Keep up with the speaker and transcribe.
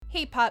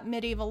Hey, Pop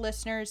Medieval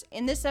listeners.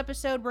 In this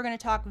episode, we're going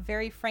to talk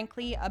very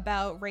frankly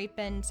about rape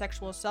and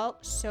sexual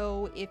assault.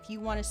 So if you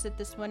want to sit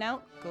this one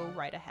out, go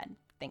right ahead.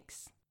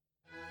 Thanks.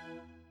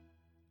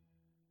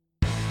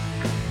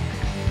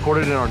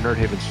 Recorded in our Nerd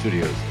Haven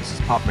studios, this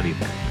is Pop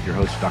Medieval, with your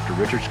hosts Dr.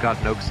 Richard Scott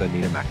Noakes and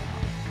Nina McNamara,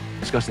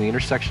 discussing the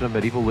intersection of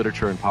medieval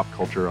literature and pop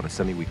culture on a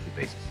semi-weekly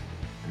basis.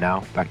 And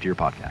now, back to your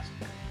podcast.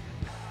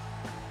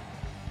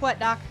 What,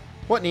 Doc?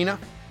 What, Nina?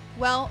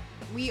 Well,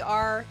 we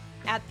are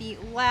at the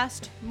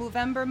last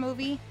Movember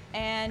movie,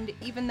 and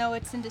even though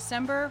it's in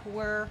December,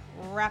 we're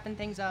wrapping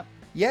things up.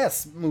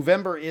 Yes,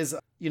 Movember is,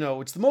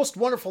 it's the most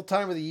wonderful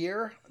time of the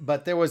year,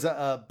 but there was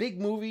a big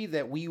movie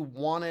that we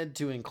wanted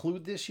to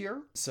include this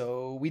year,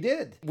 so we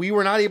did. We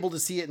were not able to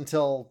see it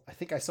until, I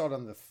think I saw it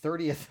on the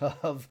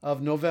 30th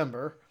of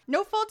November.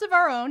 No fault of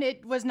our own,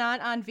 it was not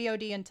on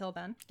VOD until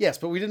then. Yes,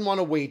 but we didn't want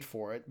to wait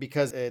for it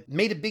because it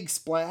made a big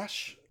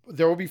splash.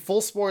 There will be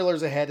full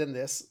spoilers ahead in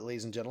this,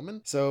 ladies and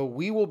gentlemen. So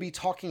we will be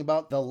talking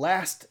about The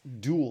Last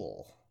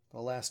Duel. The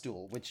Last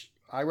Duel, which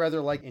I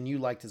rather liked and you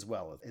liked as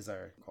well, as I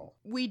recall.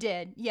 We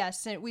did,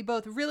 yes. And we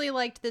both really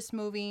liked this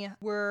movie.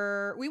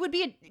 We would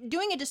be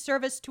doing a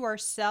disservice to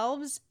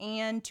ourselves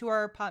and to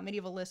our Pop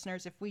Medieval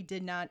listeners if we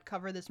did not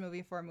cover this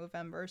movie for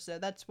Movember. So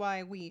that's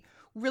why we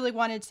really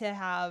wanted to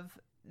have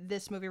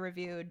this movie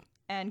reviewed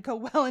and go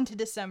well into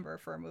December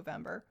for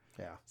Movember.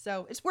 Yeah.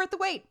 So it's worth the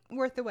wait.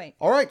 Worth the wait.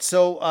 All right.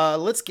 So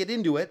let's get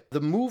into it.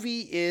 The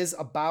movie is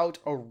about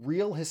a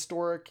real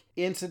historic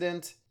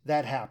incident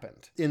that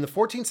happened. In the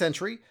 14th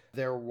century,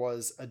 there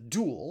was a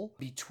duel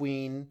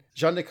between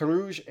Jean de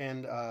Carouge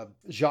and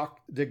Jacques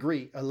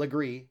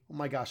Legris. Oh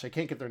my gosh, I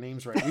can't get their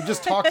names right. We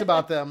just talked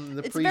about them in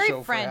the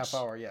pre-show for a half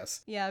hour.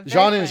 Yes. Yeah.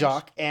 Jean and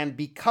Jacques. And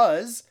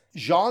because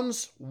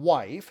Jean's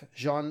wife,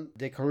 Jean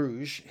de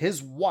Carouge,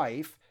 his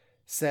wife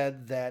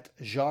said that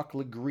Jacques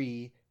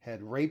Legris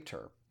had raped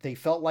her. They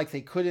felt like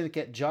they couldn't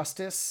get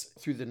justice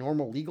through the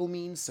normal legal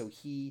means, so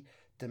he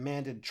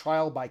demanded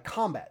trial by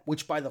combat,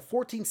 which by the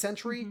 14th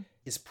century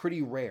is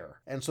pretty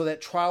rare. And so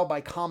that trial by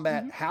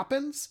combat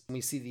happens.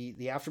 We see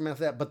the aftermath of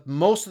that. But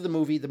most of the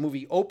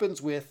movie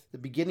opens with the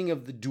beginning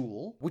of the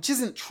duel, which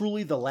isn't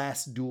truly the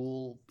last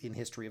duel in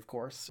history, of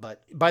course.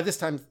 But by this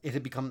time, it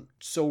had become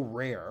so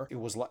rare. It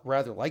was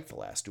rather like the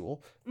last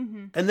duel.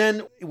 And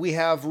then we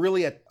have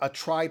really a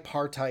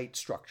tripartite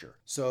structure.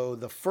 So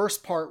the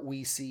first part,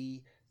 we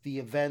see the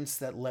events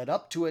that led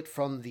up to it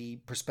from the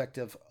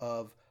perspective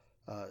of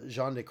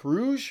Jean de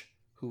Carouge,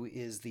 who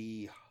is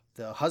the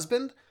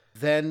husband.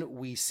 Then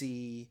we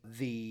see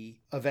the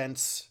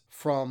events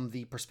from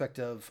the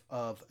perspective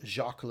of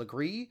Jacques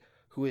Legris,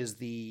 who is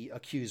the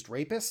accused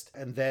rapist.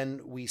 And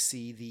then we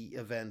see the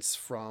events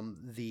from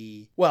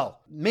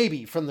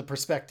maybe from the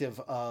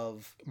perspective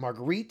of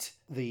Marguerite,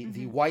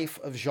 the wife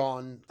of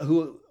Jean,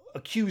 who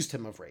accused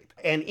him of rape.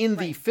 And in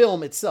the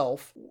film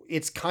itself,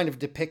 it's kind of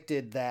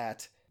depicted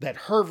that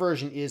her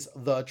version is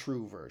the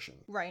true version.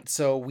 Right.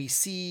 So we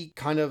see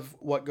kind of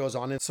what goes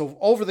on. And so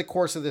over the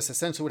course of this,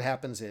 essentially what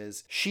happens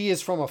is she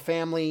is from a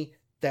family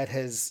that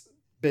has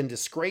been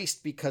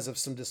disgraced because of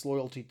some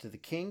disloyalty to the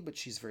king, but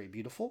she's very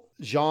beautiful.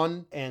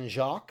 Jean and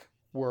Jacques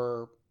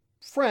were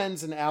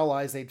friends and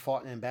allies. They'd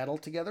fought in battle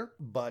together,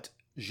 but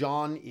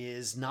Jean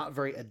is not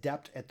very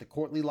adept at the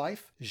courtly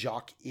life.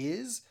 Jacques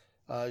is.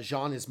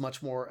 Jean is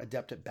much more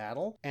adept at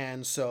battle.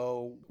 And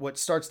so what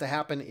starts to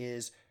happen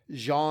is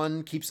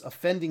Jean keeps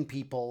offending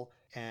people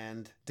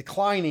and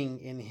declining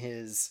in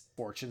his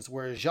fortunes,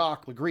 whereas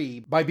Jacques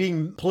Legris, by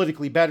being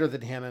politically better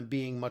than him and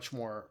being much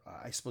more,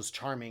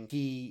 charming,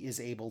 he is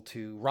able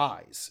to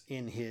rise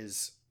in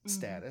his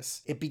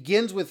status. It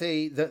begins with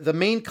the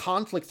main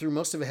conflict through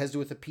most of it has to do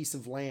with a piece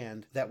of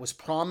land that was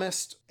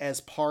promised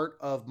as part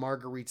of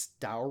Marguerite's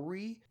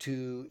dowry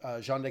to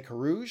Jean de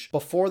Carouge.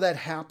 Before that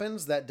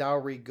happens, that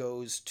dowry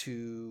goes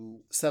to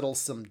settle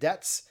some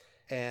debts,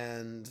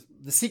 and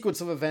the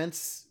sequence of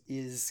events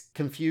is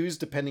confused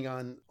depending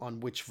on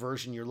which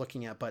version you're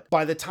looking at. But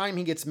by the time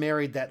he gets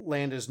married, that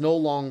land is no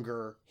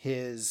longer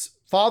his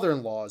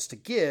father-in-law's to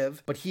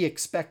give, but he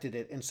expected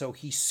it. And so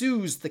he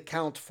sues the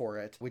count for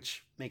it,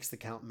 which makes the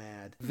count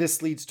mad.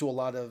 This leads to a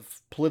lot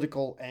of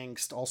political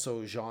angst.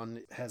 Also,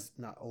 Jean has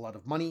not a lot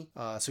of money,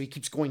 so he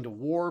keeps going to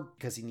war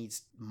because he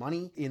needs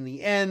money. In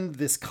the end,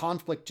 this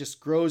conflict just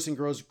grows and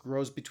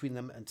grows between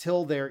them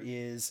until there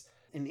is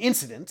an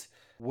incident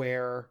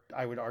where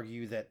I would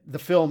argue that the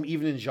film,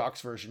 even in Jacques'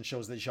 version,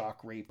 shows that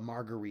Jacques raped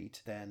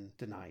Marguerite, then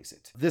denies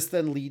it. This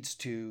then leads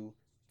to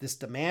this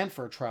demand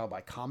for a trial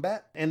by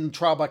combat, and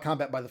trial by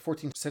combat by the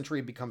 14th century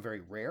had become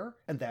very rare,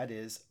 and that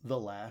is the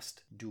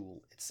last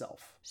duel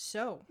itself.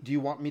 So, do you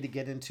want me to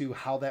get into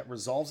how that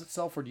resolves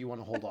itself, or do you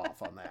want to hold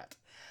off on that?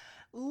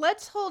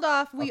 Let's hold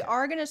off. We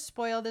are going to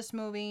spoil this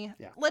movie.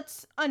 Yeah.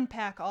 Let's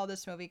unpack all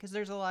this movie because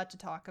there's a lot to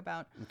talk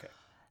about. Okay.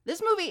 This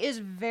movie is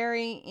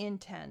very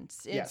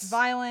intense. It's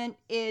violent,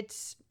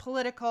 it's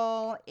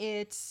political,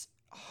 it's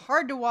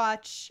hard to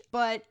watch,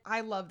 but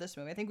I love this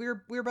movie. I think we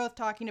were both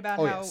talking about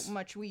Oh, how yes.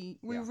 much we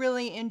Yeah.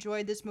 really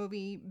enjoyed this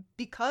movie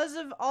because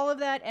of all of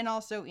that, and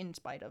also in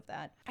spite of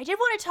that. I did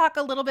want to talk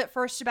a little bit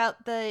first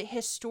about the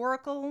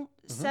historical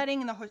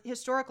setting and the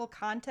historical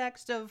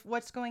context of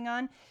what's going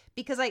on,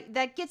 because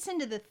that gets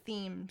into the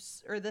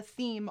themes, or the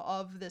theme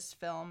of this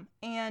film.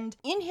 And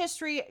in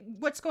history,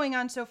 what's going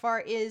on so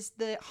far is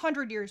the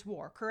 100 Years'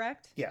 War,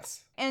 correct?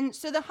 Yes. And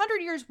so the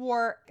 100 Years'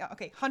 War,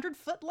 okay,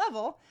 100-foot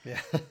level,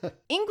 Yeah.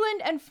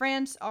 England and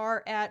France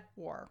are at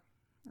war,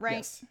 right?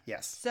 Yes.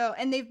 Yes. So,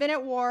 and they've been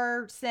at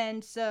war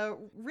since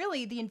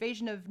really the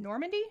invasion of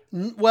Normandy.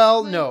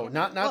 Well, no,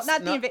 not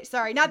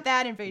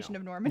that invasion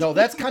of Normandy. No,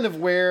 that's kind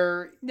of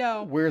where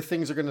No. where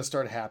things are going to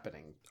start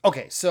happening.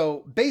 Okay,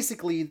 so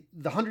basically,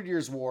 the 100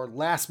 Years' War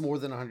lasts more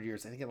than 100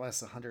 years. I think it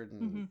lasts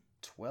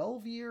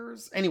 112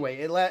 years.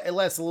 Anyway, it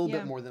lasts a little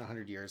bit more than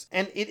 100 years,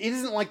 and it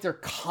isn't like they're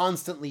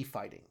constantly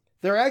fighting.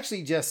 There are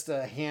actually just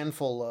a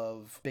handful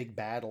of big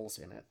battles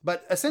in it.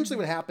 But essentially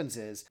what happens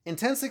is, in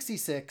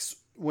 1066,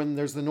 when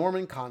there's the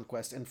Norman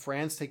conquest and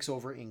France takes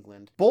over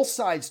England, both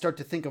sides start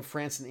to think of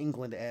France and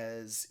England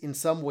as, in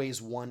some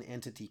ways, one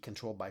entity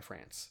controlled by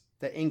France.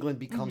 That England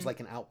becomes like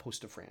an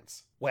outpost of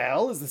France.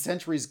 Well, as the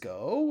centuries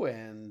go,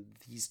 and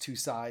these two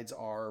sides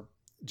are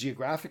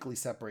geographically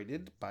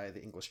separated by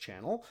the English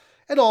Channel,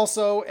 and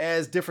also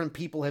as different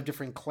people have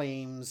different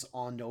claims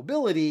on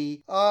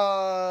nobility,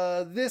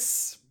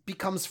 this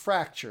becomes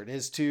fractured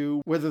as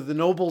to whether the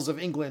nobles of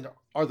England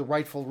are the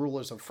rightful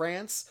rulers of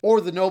France,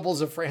 or the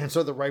nobles of France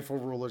are the rightful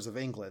rulers of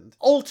England.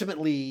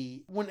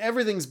 Ultimately, when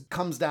everything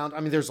comes down, I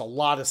mean, there's a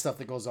lot of stuff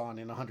that goes on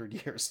in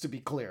 100 years, to be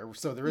clear,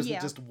 so there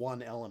isn't just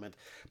one element.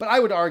 But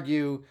I would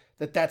argue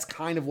that that's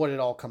kind of what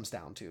it all comes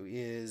down to,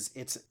 is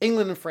it's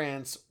England and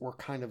France were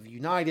kind of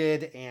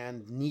united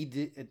and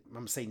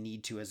I'm saying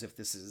need to as if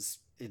this is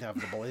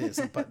inevitable, it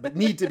isn't, but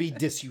need to be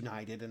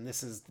disunited, and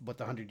this is what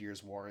the 100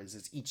 Years' War is.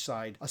 It's each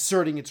side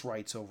asserting its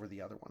rights over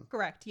the other one.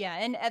 Correct, yeah.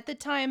 And at the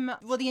time,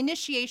 well, the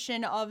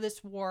initiation of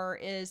this war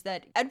is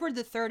that Edward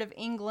III of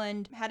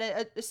England had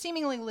a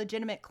seemingly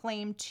legitimate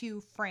claim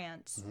to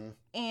France.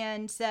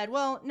 And said,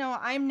 well, no,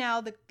 I'm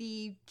now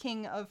the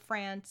king of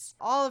France.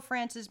 All of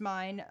France is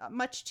mine,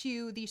 much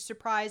to the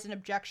surprise and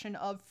objection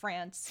of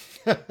France.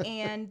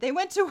 And they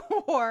went to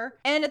war.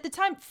 And at the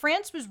time,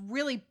 France was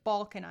really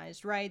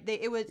balkanized, right?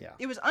 It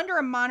was under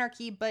a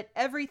monarchy, but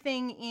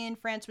everything in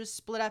France was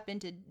split up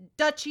into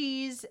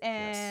duchies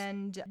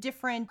and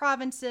different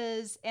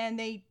provinces, and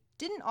they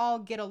didn't all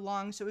get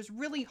along, so it was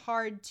really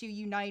hard to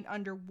unite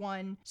under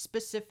one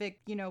specific,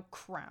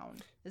 crown.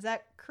 Is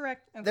that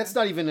correct? Okay. That's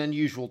not even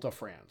unusual to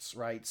France,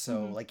 right?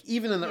 So, like,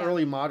 even in the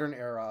early modern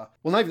era,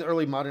 well, not even the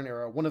early modern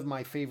era, one of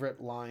my favorite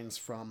lines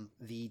from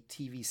the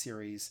TV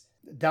series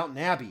Downton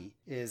Abbey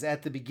is,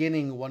 at the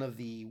beginning, one of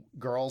the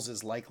girls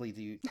is likely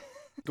to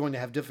going to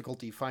have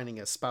difficulty finding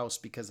a spouse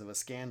because of a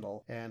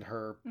scandal, and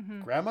her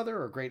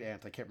grandmother or great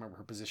aunt, I can't remember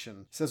her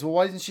position, says, well,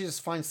 why didn't she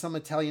just find some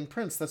Italian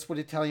prince? That's what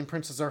Italian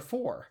princes are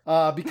for.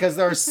 Because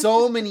there are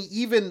so many,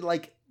 even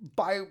like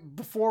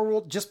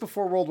just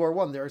before World War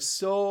I, there are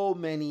so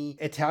many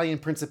Italian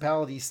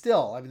principalities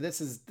still. I mean, this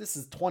is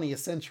 20th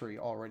century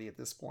already at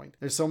this point.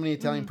 There's so many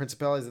Italian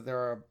principalities that there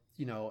are,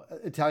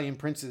 Italian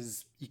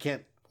princes, you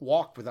can't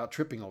walk without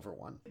tripping over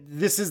one.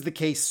 This is the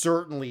case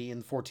certainly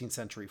in 14th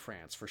century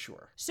France, for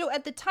sure. So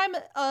at the time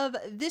of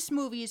this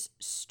movie's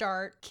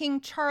start, King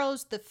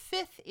Charles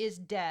V is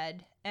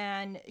dead,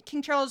 and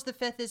King Charles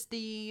V is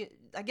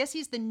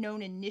he's the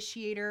known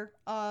initiator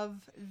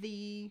of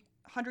the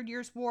 100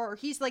 Years' War, or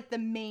he's like the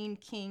main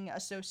king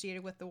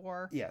associated with the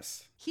war.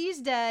 Yes.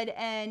 He's dead,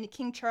 and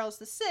King Charles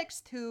VI,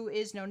 who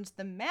is known as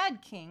the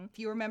Mad King, if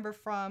you remember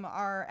from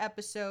our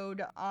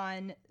episode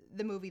on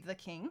the movie The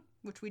King,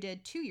 which we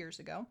did 2 years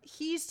ago,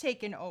 he's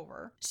taken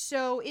over.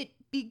 So it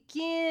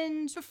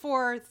begins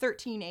before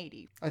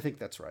 1380. I think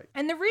that's right.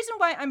 And the reason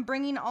why I'm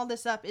bringing all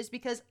this up is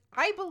because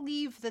I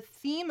believe the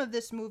theme of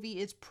this movie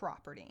is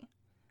property.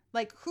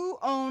 Like, who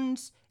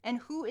owns and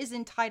who is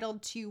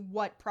entitled to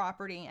what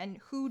property, and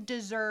who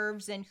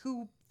deserves and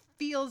who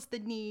feels the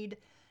need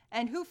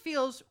and who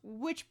feels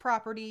which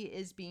property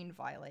is being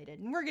violated.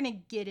 And we're going to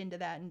get into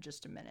that in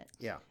just a minute.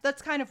 Yeah.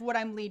 That's kind of what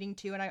I'm leading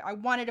to, and I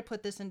wanted to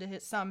put this into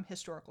some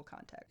historical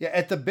context. Yeah,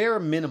 at the bare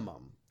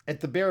minimum,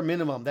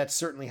 that's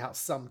certainly how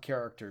some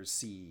characters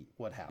see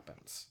what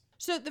happens.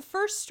 So the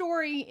first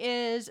story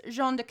is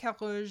Jean de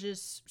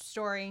Carrouge's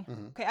story.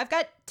 Okay, I've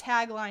got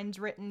taglines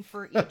written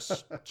for each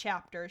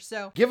chapter.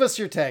 So give us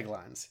your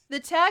taglines. The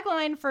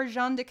tagline for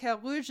Jean de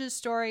Carrouge's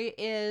story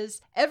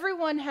is,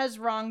 everyone has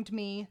wronged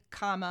me,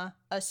 comma,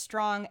 a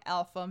strong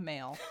alpha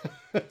male.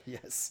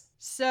 Yes.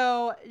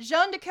 So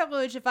Jean de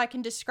Carrouge, if I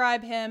can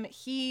describe him,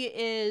 he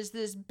is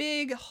this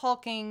big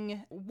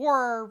hulking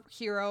war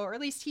hero, or at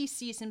least he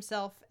sees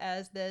himself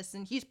as this,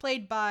 and he's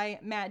played by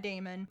Matt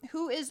Damon,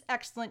 who is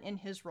excellent in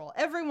his role.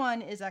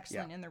 Everyone is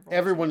excellent in their role.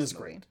 Everyone is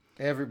great.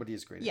 Everybody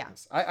is great in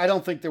this. I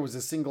don't think there was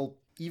a single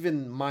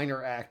even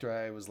minor actor,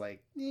 I was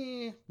like,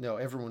 no,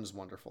 everyone's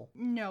wonderful.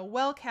 No,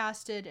 well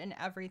casted and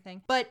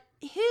everything. But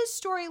his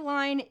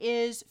storyline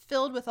is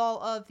filled with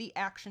all of the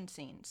action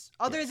scenes.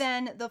 Other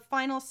than the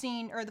final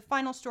scene, or the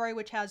final story,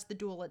 which has the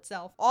duel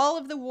itself. All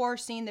of the war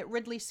scene that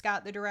Ridley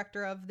Scott, the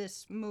director of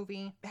this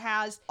movie,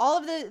 has, all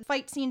of the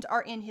fight scenes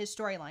are in his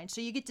storyline.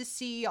 So you get to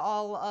see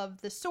all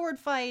of the sword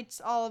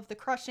fights, all of the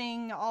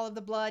crushing, all of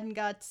the blood and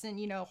guts, and,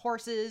 you know,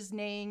 horses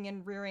neighing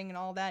and rearing and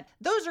all that.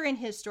 Those are in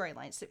his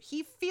storyline. So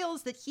he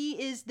feels that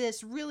he is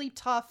this really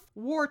tough,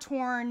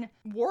 war-torn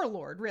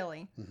warlord,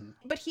 really.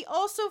 But he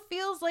also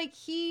feels like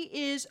he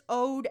is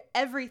owed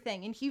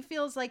everything, and he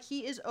feels like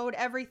he is owed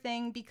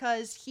everything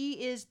because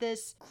he is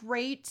this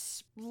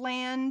great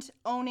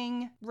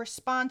land-owning,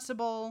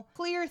 responsible,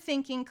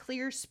 clear-thinking,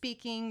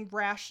 clear-speaking,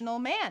 rational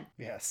man.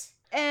 Yes.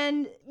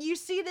 And you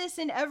see this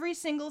in every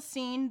single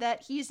scene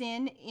that he's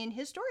in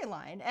his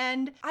storyline.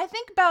 And I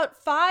think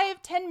about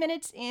 5-10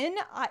 minutes in,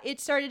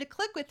 it started to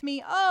click with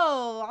me.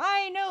 Oh,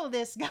 I know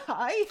this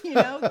guy. You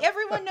know,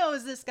 everyone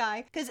knows this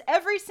guy. Because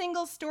every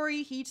single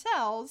story he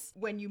tells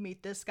when you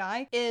meet this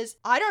guy is,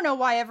 I don't know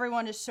why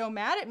everyone is so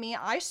mad at me.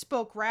 I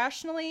spoke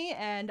rationally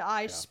and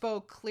I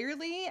spoke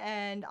clearly,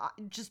 and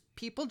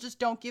people just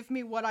don't give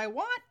me what I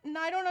want, and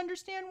I don't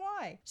understand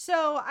why.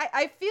 So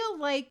I feel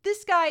like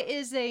this guy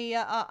is a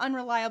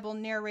unreliable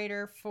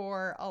narrator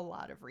for a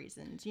lot of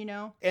reasons, you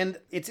know? And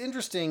it's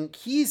interesting,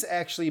 he's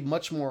actually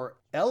much more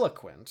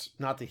eloquent,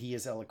 not that he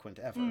is eloquent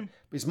ever, but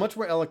he's much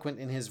more eloquent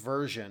in his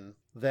version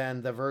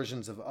than the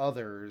versions of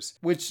others,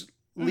 which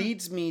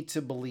leads me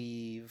to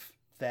believe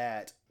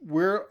that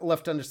we're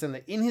left to understand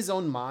that in his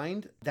own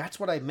mind, that's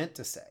what I meant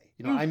to say.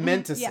 You know, I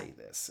meant to say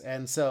this.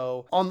 And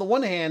so on the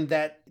one hand,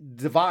 that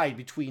divide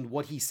between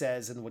what he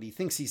says and what he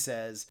thinks he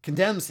says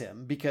condemns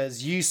him,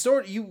 because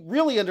you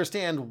really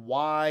understand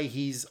why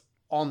he's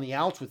on the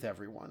outs with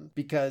everyone,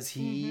 because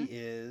he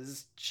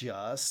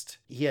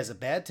he has a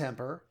bad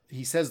temper.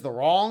 He says the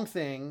wrong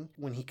thing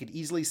when he could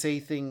easily say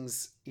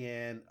things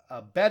in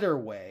a better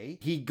way.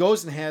 He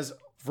goes and has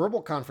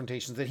verbal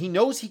confrontations that he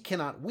knows he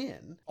cannot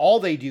win. All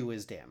they do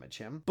is damage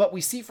him. But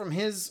we see from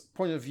his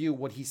point of view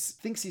what he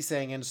thinks he's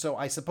saying. And so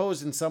I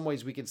suppose in some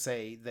ways we could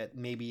say that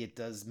maybe it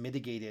does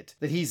mitigate it,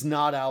 that he's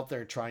not out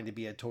there trying to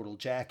be a total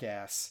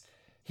jackass.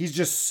 He's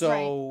just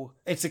so,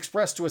 it's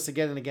expressed to us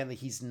again and again that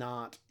he's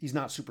not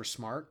super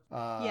smart.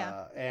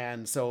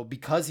 And so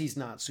because he's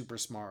not super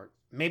smart,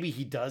 maybe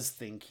he does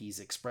think he's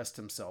expressed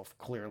himself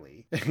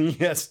clearly. He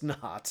has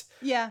not.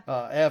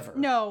 Ever.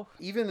 No.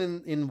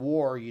 Even in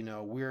war, you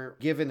know, we're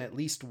given at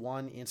least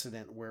one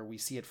incident where we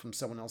see it from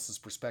someone else's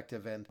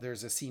perspective. And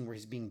there's a scene where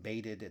he's being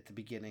baited at the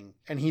beginning.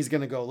 And he's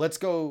going to go, let's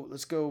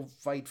go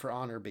fight for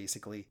honor,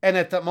 basically. And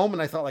at that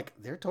moment, I thought, like,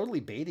 they're totally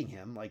baiting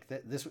him. Like,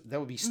 that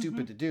would be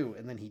stupid to do.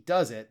 And then he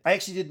does it. I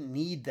actually didn't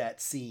need that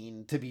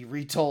scene to be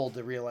retold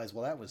to realize,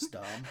 well, that was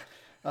dumb.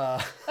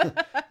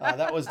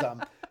 That was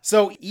dumb.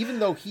 So even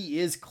though he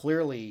is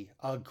clearly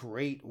a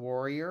great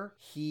warrior,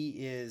 he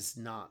is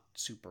not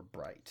super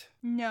bright.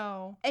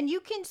 No. And you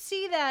can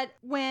see that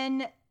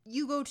when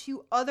you go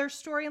to other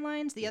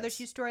storylines, the other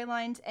two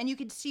storylines, and you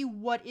can see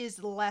what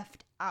is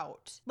left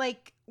out.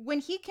 Like when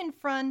he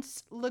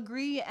confronts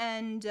Legree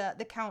and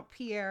the Count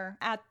Pierre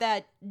at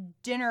that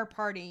dinner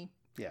party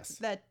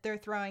that they're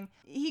throwing,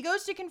 he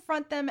goes to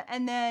confront them,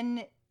 and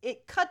then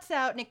it cuts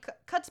out and it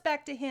cuts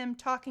back to him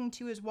talking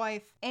to his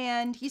wife.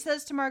 And he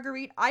says to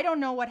Marguerite, I don't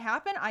know what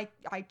happened. I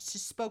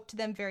just spoke to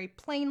them very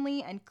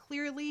plainly and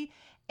clearly.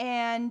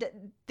 And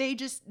they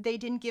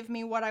didn't give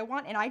me what I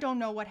want, and I don't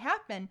know what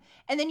happened.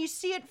 And then you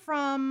see it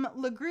from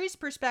Legree's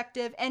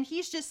perspective, and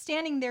he's just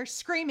standing there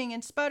screaming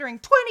and sputtering,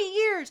 20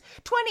 years,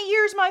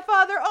 my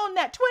father owned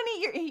that, 20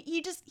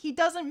 years. He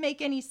doesn't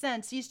make any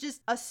sense. He's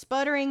just a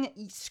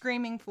sputtering,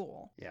 screaming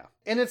fool. Yeah.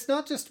 And it's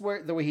not just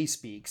the way he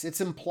speaks.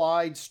 It's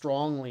implied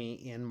strongly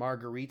in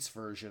Marguerite's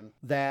version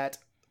that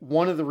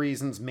one of the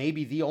reasons,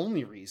 maybe the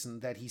only reason,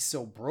 that he's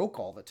so broke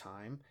all the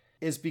time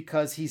is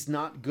because he's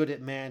not good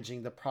at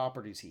managing the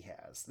properties he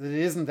has. It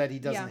isn't that he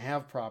doesn't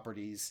have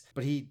properties,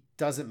 but he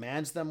doesn't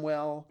manage them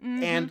well.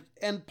 And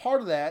part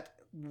of that,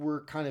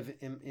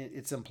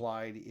 it's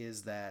implied,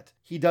 is that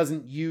he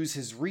doesn't use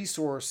his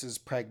resources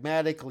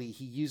pragmatically.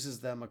 He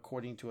uses them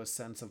according to a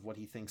sense of what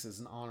he thinks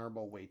is an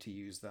honorable way to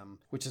use them,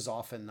 which is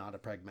often not a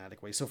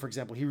pragmatic way. So for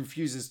example, he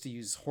refuses to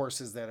use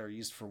horses that are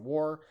used for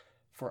war,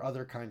 for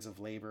other kinds of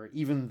labor,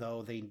 even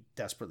though they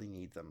desperately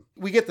need them.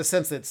 We get the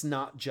sense that it's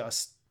not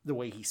just the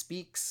way he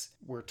speaks.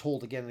 We're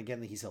told again and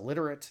again that he's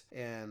illiterate,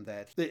 and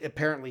that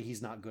apparently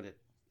he's not good at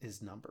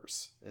his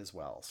numbers as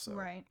well. So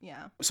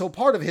So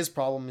part of his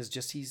problem is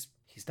just he's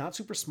not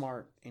super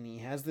smart, and he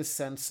has this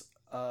sense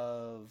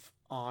of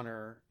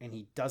honor, and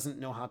he doesn't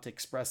know how to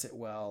express it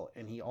well,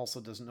 and he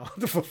also doesn't know how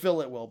to fulfill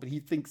it well, but he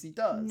thinks he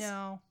does.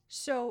 No.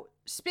 So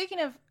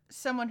speaking of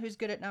someone who's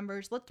good at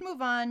numbers, let's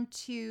move on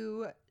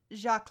to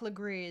Jacques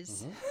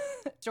Legree's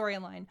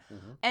storyline.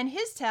 And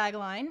his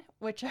tagline,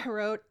 which I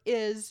wrote,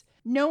 is,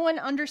 no one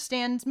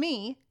understands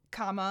me,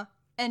 comma,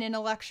 an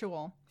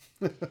intellectual.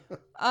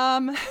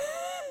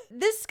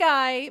 This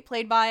guy,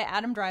 played by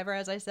Adam Driver,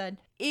 as I said,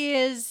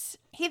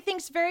 he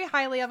thinks very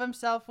highly of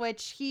himself,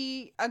 which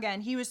he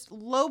was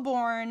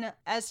lowborn,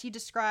 as he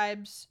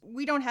describes.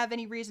 We don't have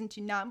any reason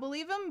to not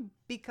believe him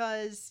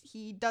because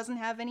he doesn't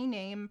have any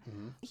name.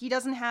 Mm-hmm. He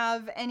doesn't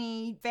have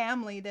any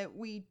family that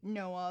we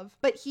know of,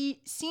 but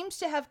he seems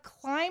to have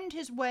climbed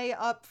his way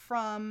up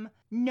from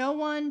no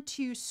one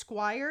to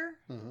squire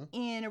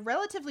in a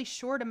relatively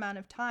short amount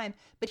of time.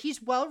 But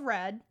he's well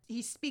read.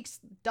 He speaks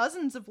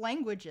dozens of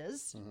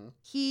languages.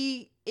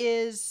 He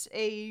is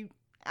a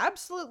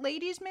absolute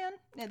ladies man.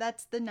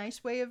 That's the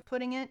nice way of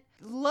putting it.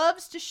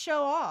 Loves to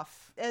show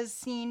off, as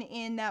seen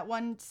in that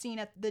one scene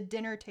at the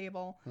dinner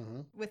table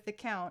with the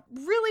count.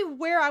 Really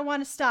where I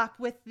want to stop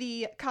with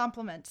the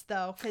compliments,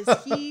 though,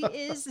 because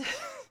he's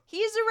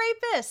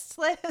a rapist.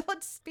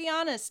 Let's be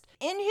honest.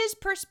 In his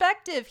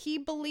perspective, he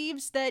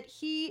believes that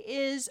he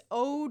is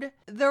owed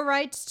the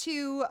rights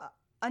to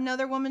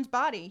another woman's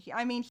body.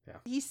 I mean,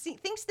 he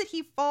thinks that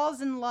he falls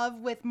in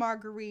love with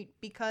Marguerite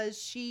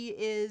because she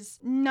is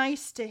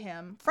nice to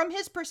him. From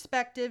his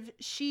perspective,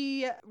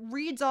 she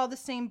reads all the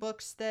same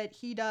books that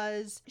he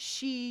does.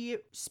 She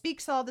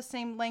speaks all the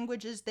same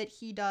languages that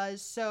he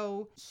does.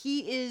 So he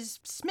is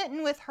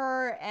smitten with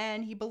her,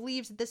 and he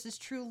believes that this is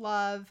true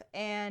love,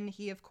 and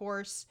he, of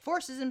course,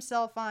 forces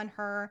himself on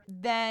her.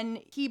 Then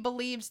he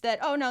believes that,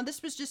 oh no,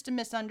 this was just a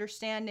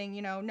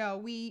misunderstanding. No,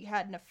 we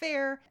had an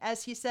affair.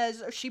 As he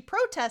says, she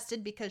protested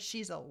because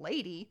she's a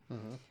lady,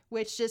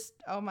 which just,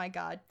 oh my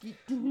God.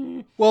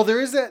 Well, there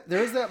is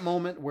that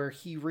moment where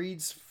he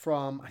reads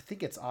from, I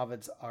think it's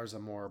Ovid's Ars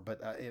Amor,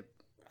 but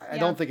I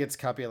don't think it's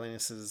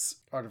Capellanus's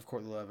Art of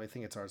Courtly Love. I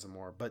think it's Ars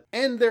Amor.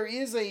 And there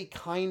is a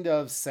kind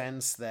of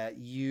sense that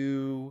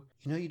you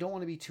don't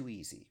want to be too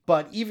easy.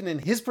 But even in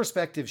his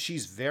perspective,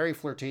 she's very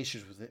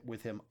flirtatious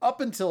with him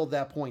up until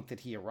that point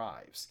that he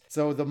arrives.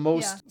 So the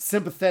most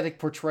sympathetic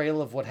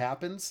portrayal of what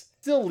happens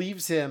still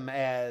leaves him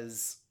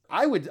as,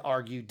 I would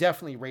argue,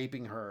 definitely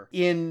raping her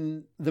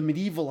in the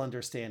medieval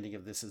understanding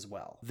of this as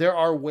well. There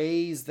are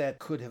ways that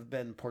could have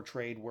been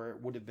portrayed where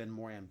it would have been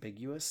more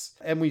ambiguous.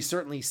 And we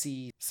certainly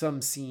see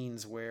some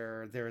scenes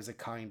where there is a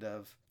kind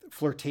of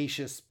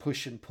flirtatious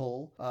push and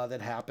pull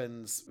that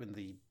happens in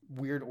the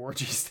weird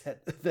orgies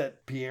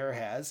that Pierre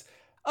has.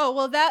 Oh,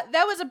 well, that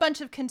was a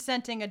bunch of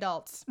consenting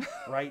adults.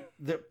 Right?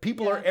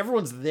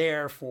 Everyone's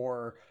there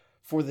for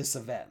this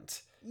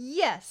event.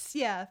 Yes,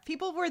 yeah.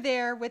 People were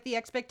there with the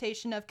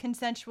expectation of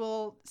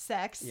consensual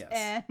sex,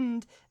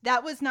 and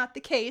that was not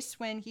the case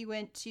when he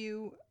went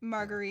to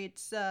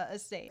Marguerite's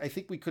estate. I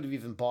think we could have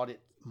even bought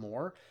it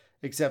more,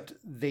 except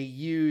they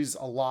use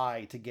a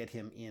lie to get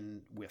him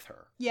in with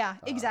her. Yeah,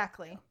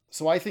 exactly.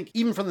 So I think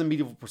even from the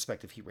medieval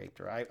perspective, he raped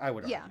her. I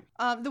would argue.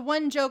 Yeah. The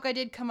one joke I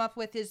did come up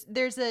with is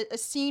there's a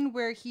scene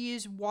where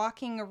he's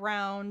walking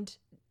around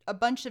a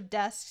bunch of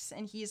desks,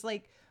 and he's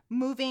like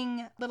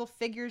moving little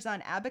figures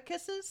on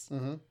abacuses.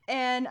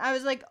 And I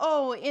was like,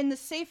 oh, in the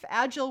safe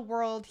agile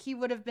world, he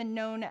would have been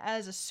known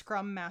as a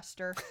scrum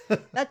master.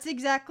 That's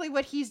exactly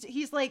what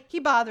he's like. He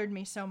bothered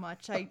me so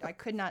much. I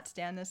could not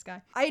stand this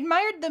guy. I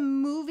admired the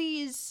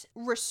movie's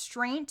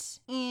restraint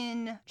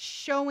in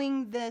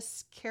showing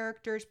this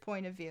character's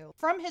point of view.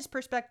 From his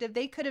perspective,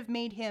 they could have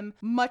made him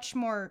much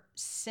more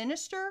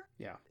sinister.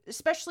 Yeah.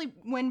 Especially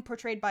when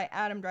portrayed by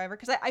Adam Driver,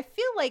 because I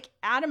feel like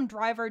Adam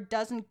Driver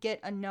doesn't get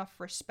enough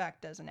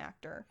respect as an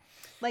actor.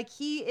 Like,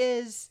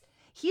 he's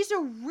a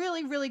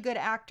really, really good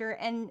actor,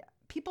 and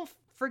people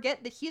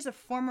forget that he's a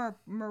former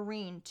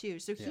Marine too.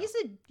 So he's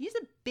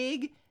a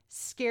big,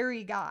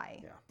 scary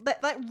guy. Yeah.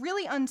 That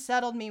really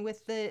unsettled me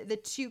with the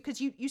two, because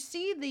you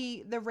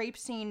see the rape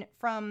scene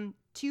from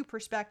two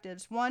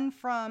perspectives. One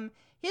from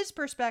his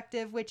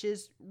perspective, which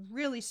is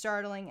really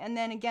startling, and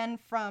then again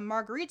from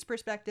Marguerite's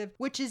perspective,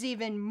 which is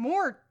even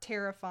more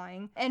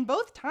terrifying. And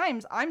both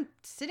times I'm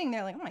sitting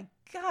there like, oh my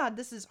God,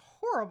 this is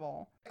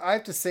horrible. I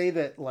have to say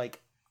that,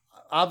 like,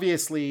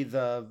 obviously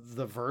the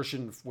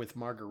version with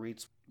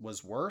Marguerite's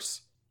was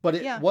worse, but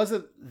it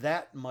wasn't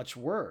that much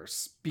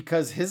worse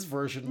because his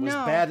version was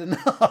bad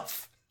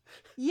enough.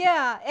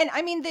 Yeah, and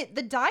I mean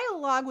the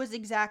dialogue was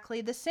exactly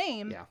the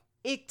same,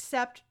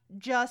 except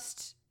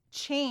just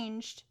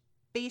changed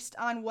based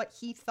on what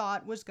he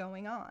thought was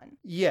going on.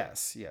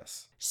 Yes.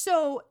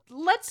 So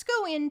let's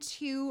go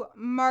into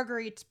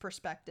Marguerite's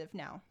perspective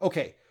now.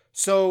 Okay,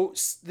 so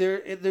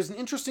there's an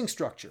interesting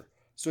structure.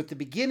 So at the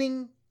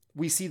beginning,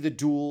 we see the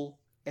duel,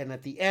 and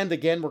at the end,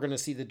 again, we're going to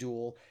see the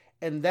duel,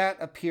 and that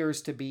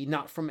appears to be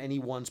not from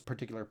anyone's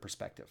particular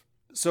perspective.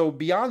 So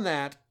beyond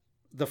that,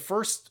 the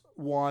first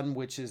one,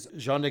 which is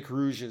Jean de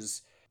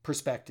Carouge's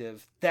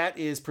perspective, that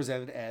is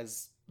presented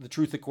as the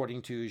truth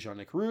according to Jean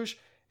de Carouge,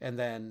 and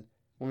then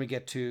when we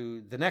get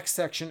to the next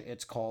section,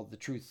 it's called the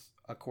truth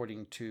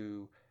according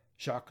to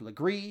Jacques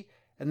Legris,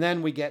 and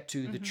then we get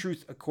to the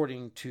truth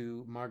according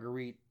to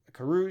Marguerite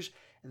Carouge,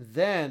 and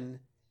then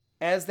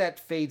as that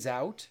fades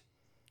out,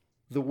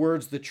 the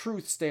words "the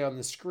truth" stay on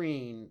the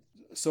screen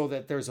so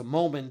that there's a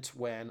moment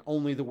when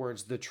only the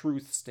words "the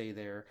truth" stay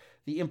there.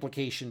 The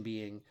implication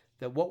being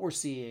that what we're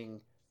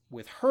seeing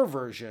with her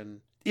version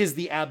is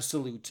the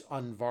absolute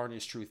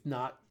unvarnished truth,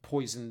 not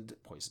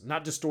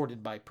not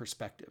distorted by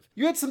perspective.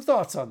 You had some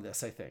thoughts on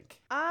this, I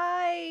think.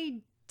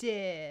 I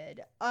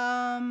did.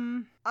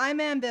 I'm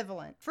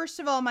ambivalent. First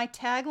of all, my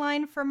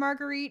tagline for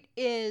Marguerite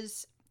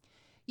is,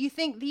 you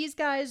think these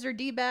guys are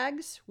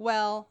D-bags?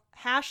 Well,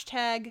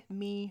 hashtag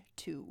me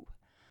too.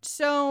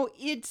 So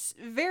it's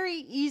very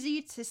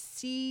easy to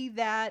see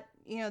that,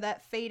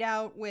 that fade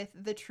out with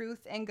the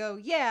truth and go,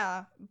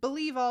 yeah,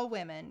 believe all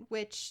women,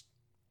 which,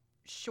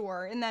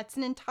 sure. And that's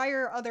an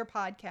entire other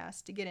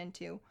podcast to get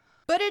into.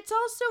 But it's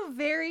also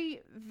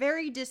very,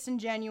 very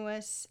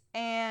disingenuous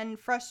and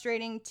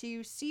frustrating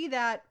to see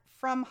that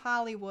from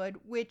Hollywood,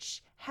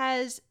 which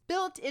has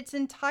built its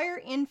entire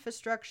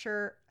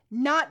infrastructure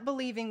not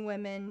believing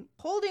women,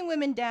 holding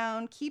women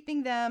down,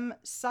 keeping them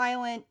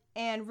silent,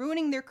 and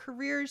ruining their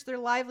careers, their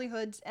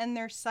livelihoods, and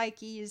their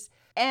psyches,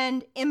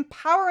 and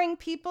empowering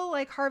people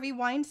like Harvey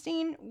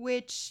Weinstein,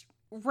 which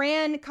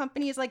ran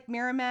companies like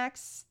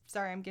Miramax.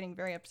 Sorry, I'm getting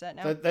very upset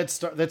now. That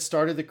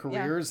started the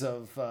careers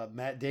of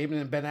Matt Damon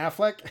and Ben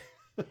Affleck.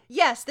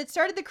 Yes, that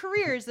started the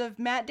careers of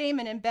Matt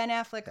Damon and Ben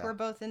Affleck, who are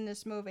both in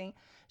this movie.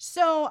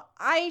 So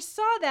I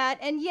saw that,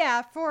 and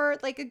yeah, for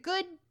like a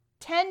good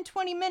 10,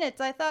 20 minutes,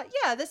 I thought,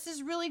 yeah, this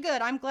is really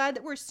good. I'm glad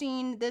that we're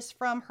seeing this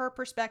from her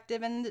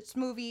perspective, and this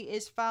movie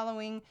is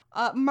following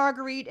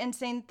Marguerite and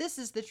saying this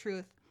is the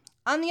truth.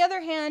 On the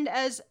other hand,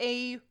 as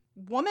a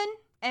woman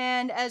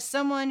and as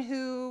someone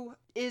who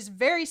is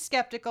very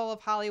skeptical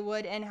of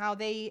Hollywood and how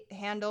they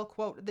handle,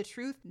 quote, the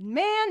truth,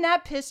 man,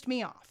 that pissed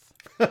me off.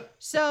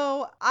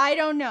 So I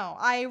don't know.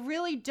 I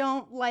really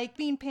don't like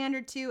being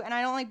pandered to, and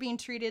I don't like being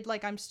treated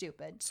like I'm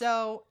stupid.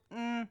 So,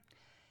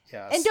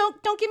 Yes. And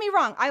don't get me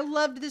wrong, I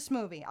loved this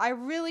movie. I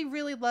really,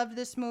 really loved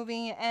this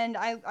movie, and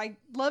I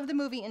love the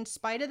movie in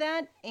spite of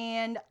that.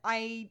 And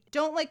I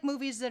don't like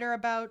movies that are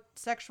about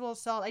sexual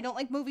assault. I don't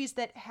like movies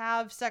that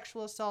have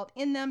sexual assault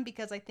in them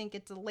because I think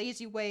it's a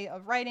lazy way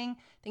of writing.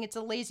 I think it's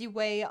a lazy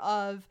way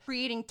of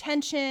creating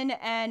tension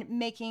and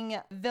making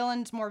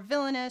villains more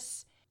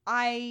villainous.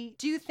 I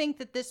do think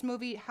that this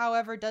movie,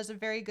 however, does a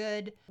very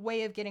good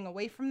way of getting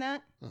away from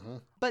that. Mm-hmm.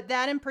 But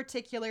that in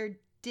particular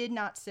did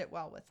not sit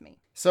well with me.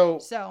 So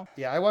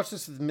yeah, I watched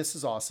this with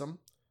Mrs. Awesome,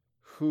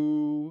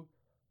 who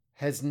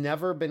has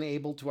never been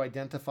able to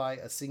identify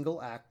a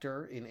single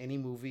actor in any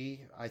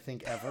movie, I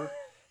think ever,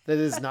 that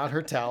is not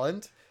her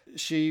talent.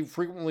 She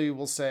frequently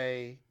will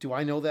say, do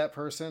I know that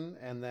person?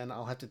 And then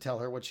I'll have to tell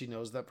her what she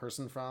knows that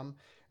person from.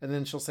 And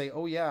then she'll say,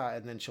 oh yeah.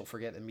 And then she'll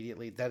forget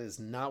immediately. That is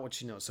not what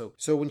she knows.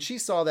 So when she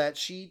saw that,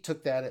 she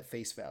took that at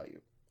face value.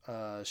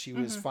 She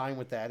was fine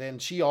with that.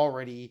 And she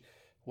already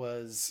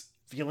was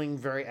feeling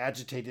very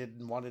agitated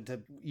and wanted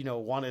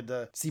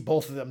to see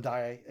both of them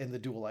die in the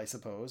duel, I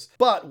suppose.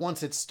 But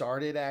once it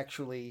started,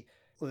 actually,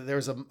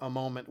 there's a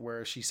moment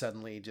where she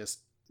suddenly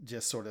just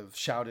sort of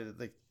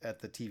shouted at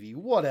the TV,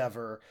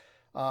 whatever,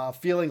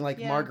 feeling like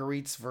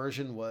Marguerite's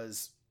version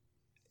was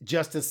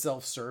just as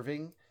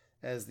self-serving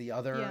as the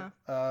other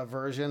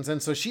versions.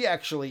 And so she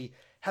actually,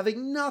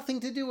 having nothing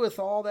to do with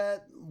all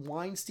that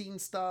Weinstein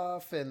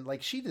stuff, and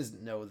like she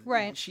doesn't know,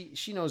 right?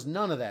 She knows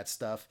none of that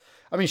stuff.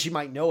 I mean, she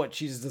might know it.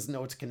 She just doesn't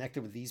know it's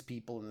connected with these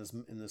people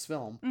in this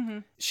film. Mm-hmm.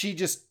 She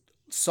just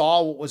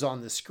saw what was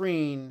on the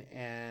screen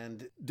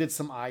and did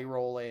some eye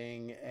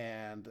rolling,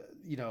 and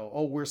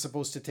we're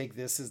supposed to take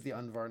this as the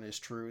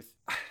unvarnished truth.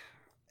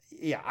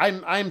 Yeah,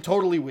 I'm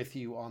totally with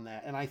you on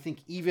that, and I think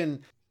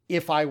even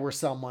if I were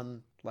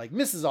someone like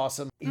Mrs.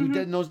 Awesome who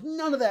knows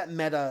none of that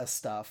meta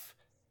stuff,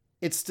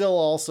 it still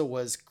also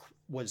was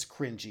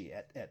cringy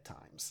at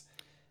times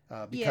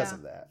because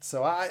of that.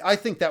 So I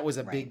think that was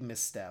a big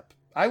misstep.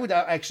 I would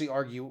actually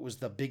argue it was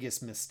the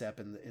biggest misstep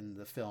in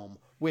the film,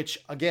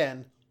 which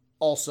again,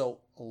 also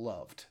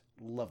loved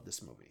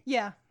this movie.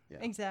 Yeah,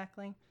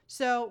 exactly.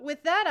 So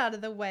with that out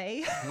of the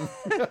way,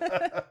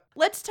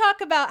 let's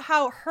talk about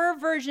how her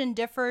version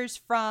differs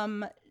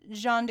from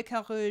Jean de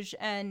Carouge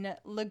and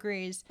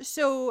Legree's.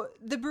 So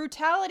the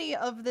brutality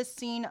of the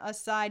scene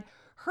aside,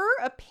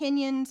 her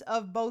opinions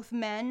of both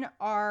men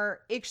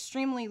are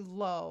extremely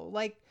low.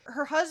 Like,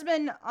 her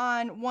husband,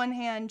 on one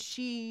hand,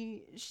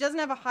 she doesn't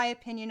have a high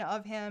opinion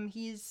of him.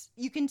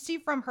 You can see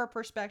from her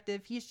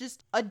perspective, he's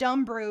just a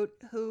dumb brute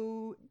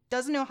who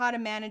doesn't know how to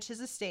manage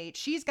his estate.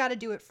 She's got to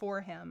do it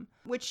for him,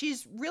 which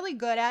she's really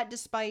good at,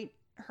 despite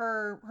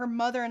her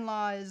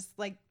mother-in-law is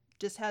like,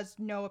 just has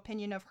no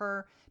opinion of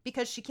her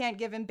because she can't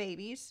give him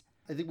babies.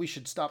 I think we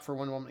should stop for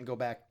one moment and go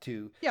back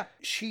to,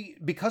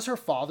 because her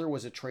father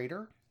was a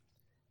traitor,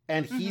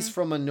 and he's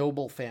from a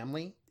noble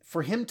family,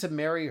 for him to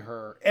marry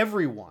her,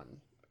 everyone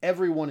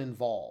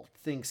involved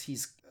thinks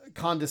he's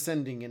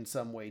condescending in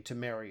some way to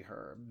marry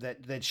her,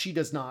 that she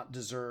does not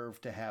deserve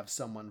to have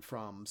someone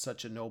from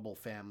such a noble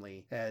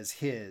family as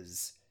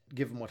his,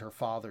 given what her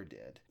father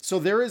did. So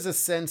there is a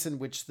sense in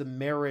which the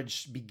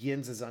marriage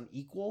begins as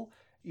unequal.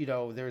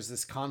 There's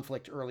this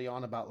conflict early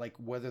on about like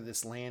whether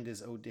this land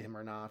is owed to him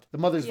or not. The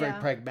mother's very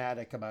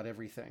pragmatic about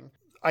everything.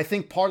 I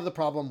think part of the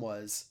problem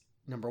was,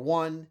 number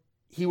one,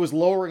 he was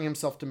lowering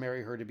himself to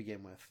marry her to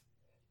begin with.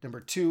 Number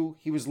two,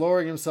 he was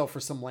lowering himself for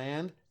some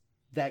land.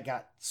 that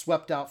got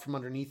swept out from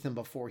underneath him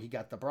before he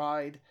got the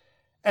bride.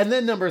 And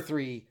then number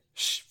 3,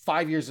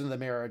 5 years into the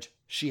marriage,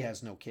 she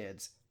has no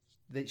kids.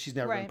 She's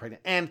never been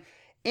pregnant.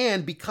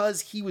 And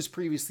because he was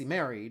previously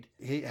married,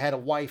 he had a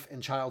wife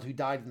and child who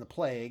died in the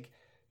plague,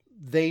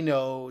 they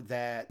know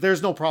that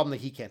there's no problem that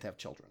he can't have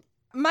children.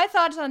 My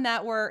thoughts on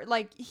that were,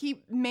 like,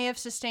 he may have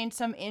sustained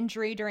some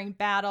injury during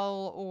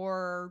battle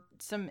or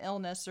some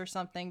illness or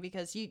something,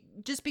 because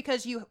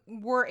because you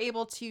were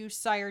able to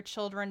sire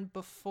children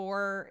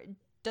before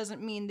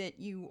doesn't mean that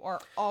you are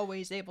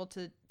always able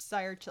to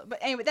sire children. But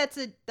anyway, that's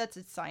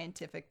a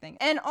scientific thing.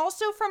 And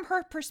also from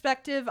her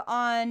perspective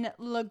on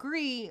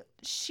Legree,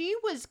 she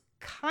was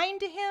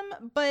kind to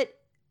him, but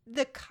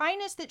the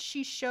kindness that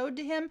she showed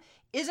to him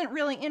isn't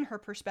really in her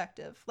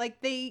perspective.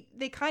 Like, they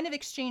kind of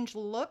exchange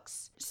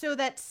looks. So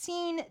that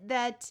scene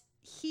that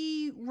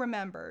he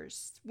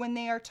remembers when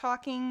they are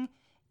talking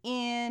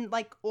in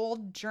like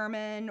old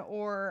German,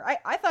 or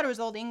I thought it was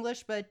old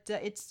English, but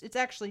it's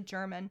actually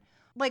German.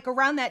 Like,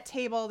 around that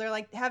table, they're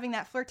like having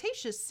that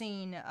flirtatious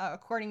scene,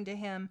 according to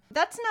him.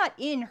 That's not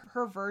in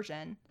her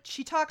version.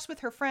 She talks with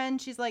her friend.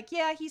 She's like,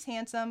 yeah, he's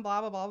handsome,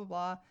 blah, blah, blah, blah,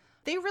 blah.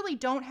 They really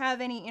don't have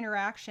any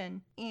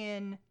interaction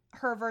in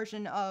her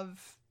version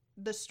of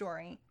the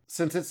story.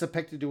 Since it's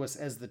depicted to us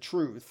as the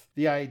truth,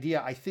 the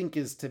idea, I think,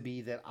 is to be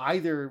that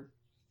either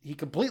he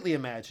completely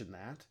imagined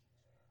that,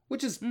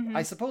 which is,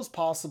 I suppose,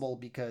 possible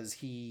because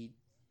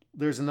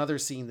there's another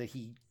scene that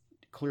he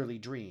clearly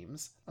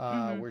dreams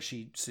where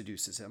she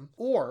seduces him,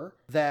 or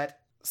that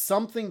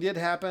something did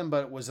happen,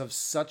 but it was of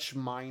such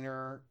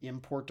minor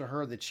import to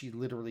her that she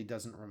literally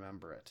doesn't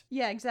remember it.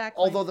 Yeah,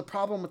 exactly. Although the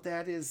problem with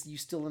that is you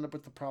still end up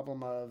with the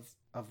problem of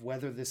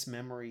whether this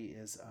memory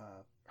is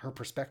her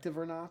perspective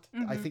or not.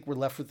 I think we're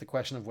left with the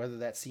question of whether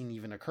that scene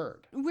even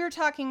occurred. We were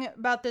talking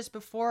about this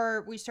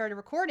before we started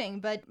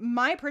recording, but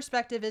my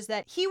perspective is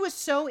that he was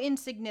so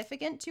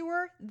insignificant to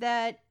her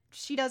that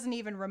she doesn't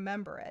even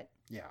remember it.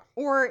 Yeah.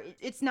 Or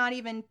it's not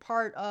even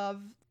part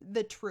of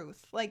the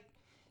truth. Like,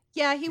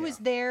 yeah, he was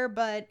there,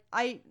 but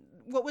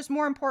what was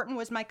more important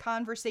was my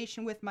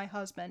conversation with my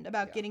husband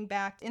about getting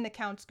back in the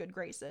Count's good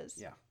graces.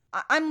 Yeah.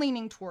 I'm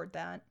leaning toward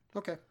that.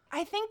 Okay.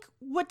 I think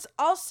what's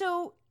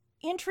also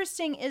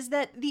interesting is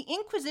that the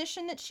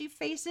Inquisition that she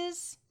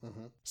faces,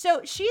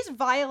 so she's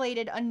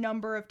violated a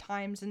number of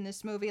times in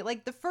this movie.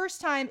 Like, the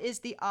first time is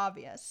the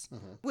obvious,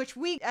 which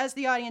we as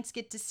the audience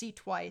get to see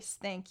twice.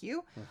 Thank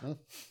you.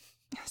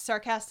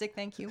 Sarcastic,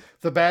 thank you.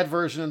 The bad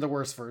version and the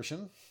worst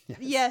version.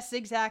 Yes,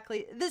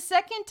 exactly. The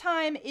second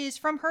time is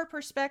from her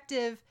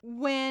perspective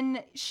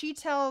when she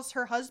tells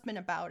her husband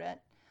about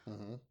it,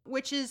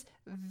 which is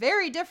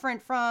very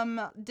different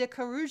from de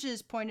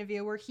Carouge's point of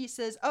view, where he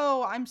says,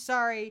 oh, I'm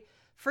sorry,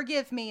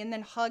 forgive me, and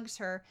then hugs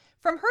her.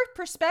 From her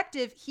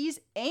perspective,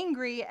 he's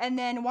angry and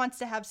then wants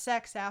to have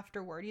sex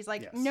afterward. He's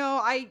like,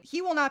 no,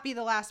 he will not be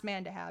the last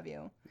man to have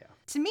you. Yeah.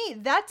 To me,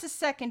 that's a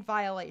second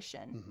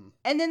violation.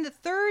 And then the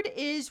third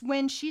is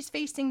when she's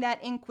facing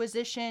that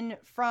Inquisition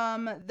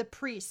from the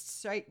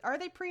priests, right? Are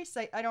they priests?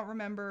 I don't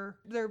remember.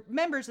 They're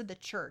members of the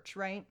church,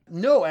 right?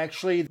 No,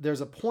 actually,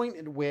 there's a point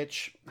at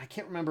which, I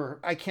can't remember,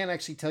 I can't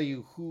actually tell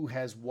you who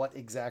has what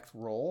exact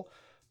role,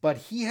 but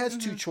he has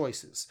two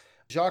choices.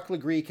 Jacques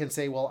Legree can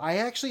say, well, I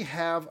actually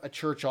have a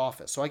church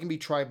office, so I can be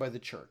tried by the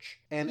church.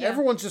 And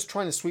everyone's just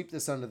trying to sweep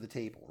this under the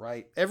table,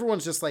 right?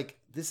 Everyone's just like,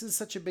 this is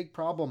such a big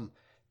problem.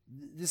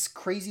 This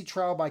crazy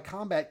trial by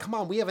combat. Come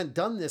on, we haven't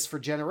done this for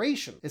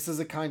generations. This is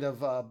a kind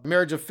of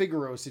Marriage of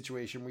Figaro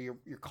situation where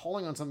you're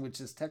calling on something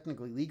which is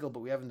technically legal,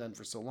 but we haven't done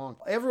for so long.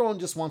 Everyone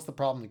just wants the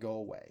problem to go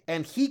away.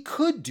 And he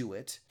could do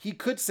it. He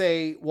could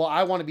say, well,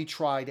 I want to be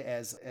tried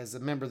as a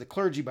member of the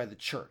clergy by the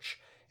church.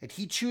 And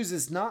he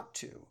chooses not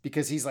to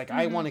because he's like,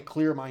 I want to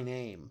clear my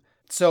name.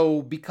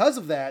 So because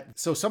of that,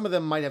 so some of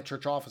them might have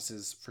church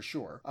offices for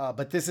sure,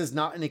 but this is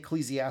not an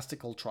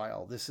ecclesiastical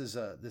trial. This is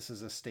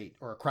a state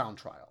or a crown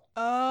trial.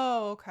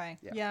 Oh, okay.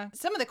 Yeah.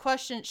 Some of the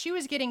questions, she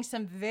was getting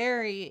some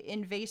very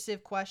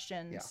invasive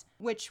questions,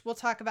 which we'll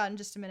talk about in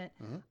just a minute.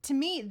 To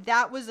me,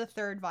 that was a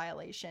third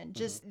violation.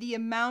 Just the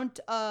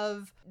amount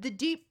of the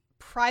deep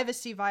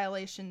privacy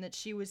violation that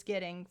she was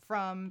getting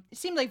from, it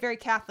seemed like very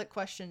Catholic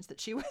questions that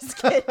she was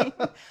getting.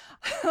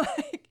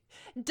 Like,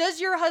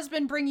 does your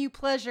husband bring you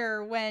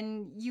pleasure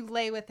when you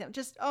lay with him?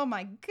 Just, oh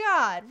my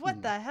God,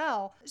 what the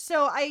hell?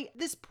 So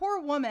this poor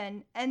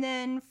woman, and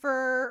then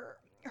for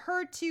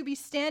her to be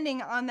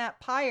standing on that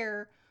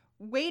pyre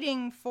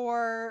waiting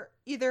for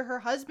either her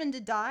husband to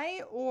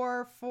die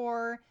or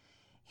for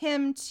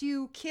him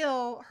to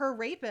kill her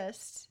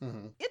rapist.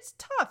 It's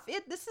tough.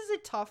 This is a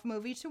tough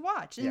movie to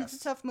watch, and it's a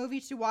tough movie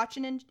to watch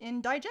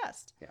and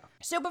digest.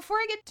 So before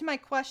I get to my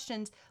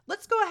questions,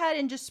 let's go ahead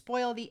and just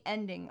spoil the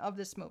ending of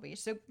this movie.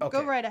 So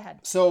go right ahead.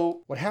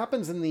 So what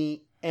happens in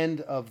the end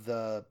of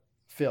the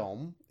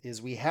film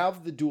is we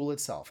have the duel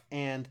itself.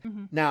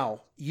 And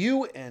now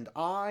you and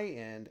I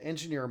and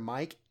engineer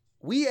Mike,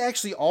 we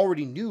actually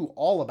already knew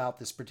all about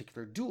this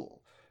particular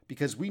duel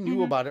because we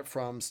knew about it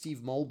from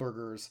Steve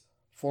Mollberger's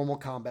Formal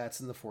Combats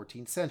in the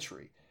 14th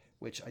Century,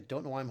 which I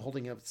don't know why I'm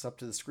holding this up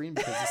to the screen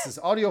because this is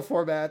audio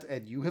format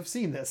and you have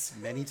seen this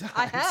many times.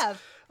 I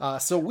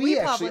have. So we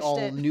actually published all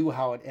it. knew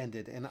how it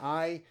ended, and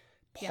I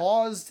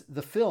paused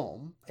the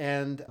film,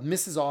 and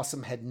Mrs.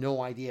 Awesome had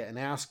no idea and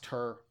asked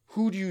her,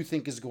 who do you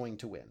think is going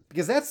to win?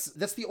 Because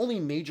that's the only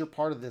major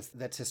part of this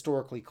that's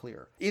historically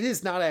clear. It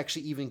is not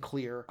actually even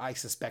clear. I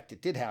suspect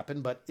it did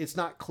happen, but it's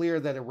not clear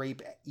that a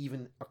rape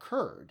even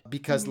occurred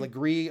because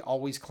Legree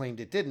always claimed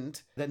it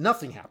didn't, that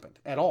nothing happened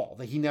at all,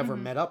 that he never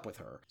met up with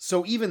her.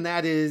 So even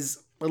that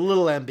is a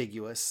little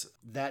ambiguous.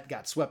 That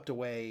got swept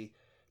away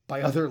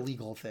by other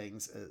legal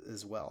things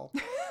as well.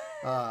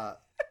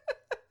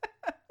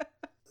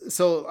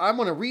 So I'm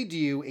going to read to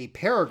you a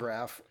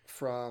paragraph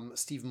from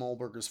Steve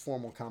Muhlberger's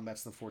Formal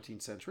Combats in the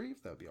 14th Century,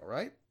 if that would be all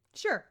right.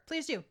 Sure,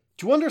 please do.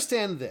 To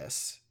understand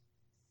this,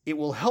 it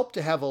will help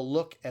to have a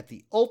look at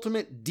the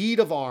ultimate deed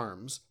of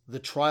arms, the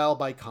trial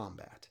by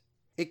combat.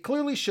 It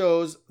clearly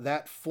shows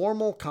that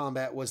formal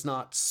combat was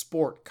not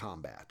sport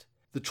combat.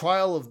 The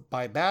trial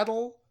by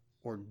battle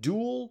or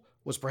duel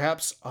was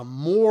perhaps a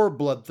more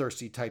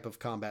bloodthirsty type of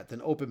combat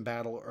than open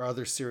battle or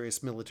other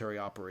serious military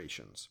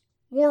operations.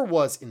 War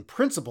was, in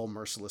principle,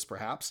 merciless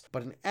perhaps,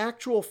 but in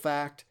actual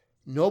fact,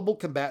 noble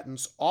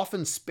combatants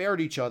often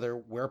spared each other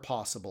where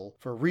possible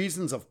for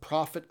reasons of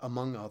profit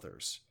among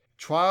others.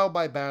 Trial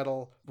by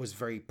battle was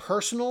very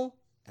personal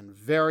and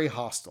very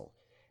hostile.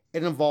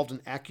 It involved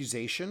an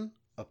accusation,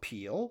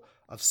 appeal,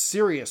 of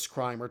serious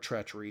crime or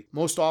treachery,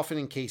 most often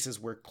in cases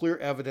where clear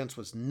evidence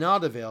was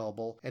not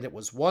available and it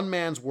was one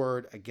man's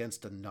word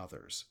against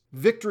another's.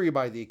 Victory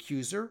by the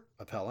accuser,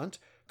 appellant,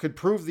 could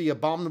prove the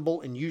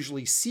abominable and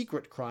usually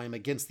secret crime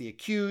against the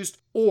accused,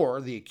 or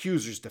the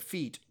accuser's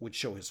defeat would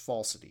show his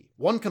falsity.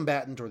 One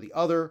combatant or the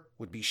other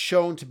would be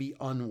shown to be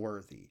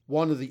unworthy.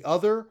 One or the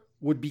other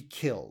would be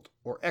killed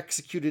or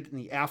executed in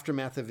the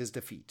aftermath of his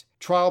defeat.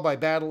 Trial by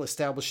battle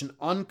established an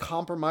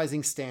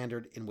uncompromising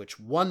standard in which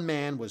one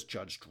man was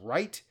judged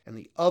right and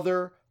the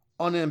other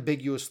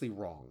unambiguously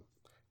wrong.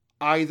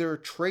 Either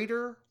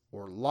traitor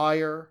or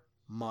liar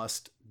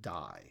must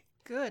die.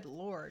 Good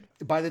Lord.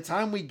 By the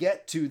time we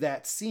get to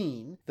that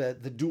scene, the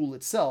duel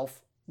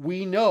itself,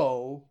 we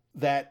know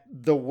that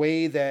the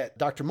way that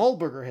Dr.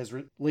 Muhlberger has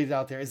laid it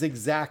out there is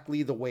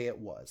exactly the way it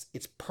was.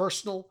 It's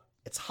personal,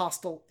 it's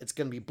hostile, it's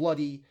going to be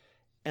bloody,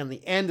 and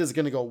the end is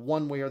going to go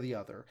one way or the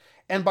other.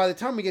 And by the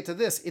time we get to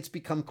this, it's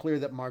become clear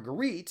that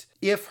Marguerite,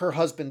 if her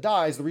husband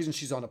dies, the reason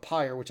she's on a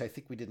pyre, which I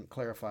think we didn't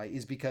clarify,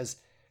 is because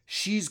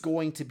she's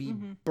going to be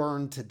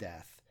burned to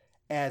death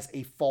as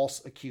a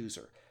false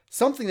accuser.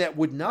 Something that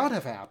would not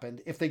have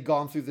happened if they'd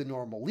gone through the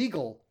normal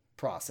legal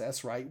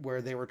process, right? Where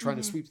they were trying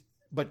to sweep,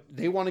 but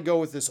they want to go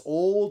with this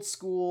old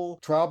school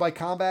trial by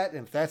combat.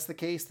 And if that's the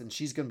case, then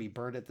she's going to be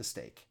burned at the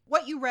stake.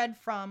 What you read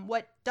from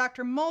what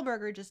Dr.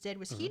 Muhlberger just did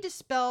was he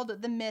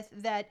dispelled the myth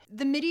that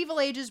the medieval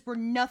ages were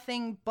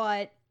nothing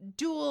but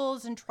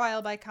duels and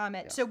trial by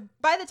combat. Yeah. So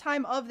by the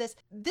time of this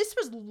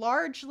was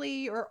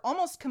largely or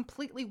almost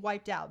completely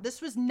wiped out.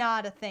 This was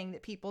not a thing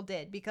that people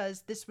did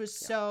because this was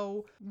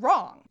so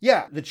wrong.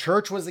 Yeah, the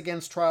church was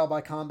against trial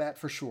by combat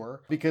for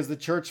sure, because the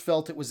church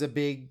felt it was a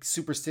big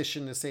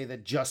superstition to say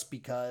that just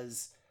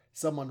because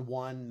someone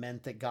won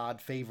meant that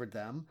God favored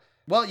them.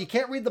 Well, you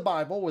can't read the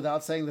Bible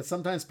without saying that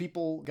sometimes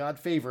people God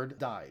favored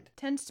died.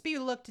 Tends to be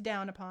looked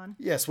down upon.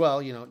 Yes,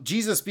 well,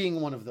 Jesus being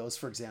one of those,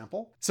 for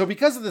example. So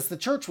because of this, the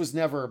church was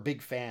never a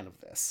big fan of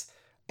this.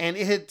 And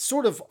it had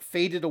sort of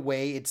faded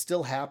away. It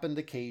still happened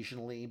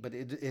occasionally, but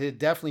it had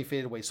definitely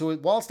faded away. So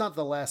while it's not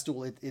the last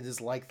duel, it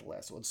is like the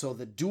last one. So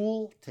the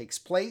duel takes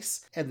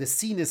place, and the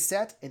scene is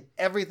set, and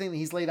everything that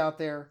he's laid out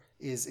there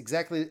is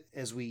exactly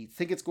as we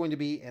think it's going to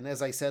be. And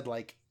as I said,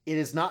 it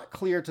is not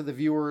clear to the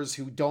viewers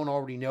who don't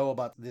already know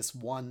about this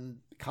one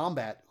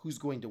combat who's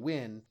going to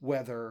win,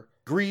 whether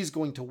Gris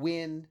going to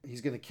win, he's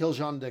going to kill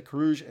Jean de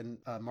Carouge, and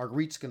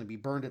Marguerite's going to be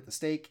burned at the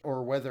stake,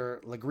 or whether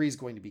Legris is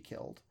going to be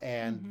killed,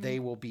 and they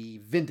will be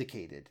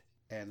vindicated.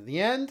 And in the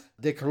end,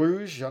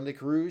 Jean de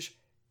Carouge,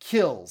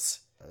 kills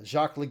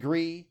Jacques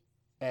Legris,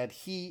 and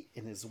he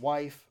and his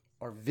wife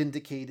are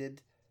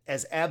vindicated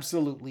as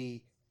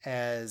absolutely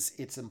as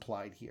it's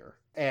implied here.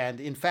 And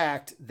in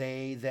fact,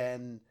 they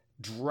then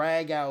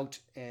drag out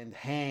and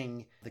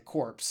hang the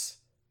corpse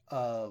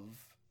of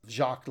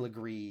Jacques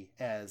Legris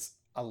as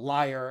a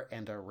liar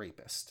and a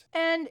rapist.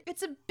 And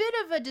it's a bit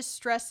of a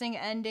distressing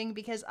ending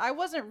because I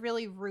wasn't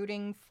really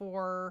rooting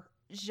for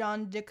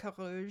Jean de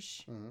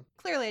Carouge.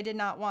 Clearly, I did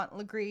not want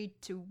Legris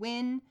to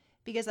win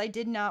because I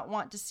did not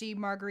want to see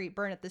Marguerite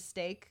burn at the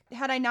stake.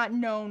 Had I not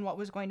known what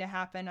was going to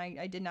happen,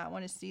 I did not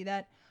want to see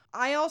that.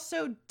 I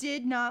also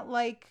did not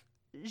like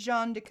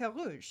Jean de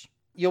Carouge.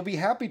 You'll be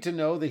happy to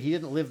know that he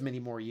didn't live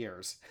many more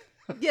years.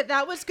 Yeah,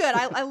 that was good.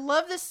 I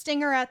love the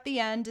stinger at the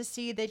end to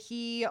see that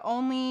he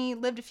only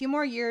lived a few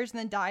more years and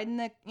then died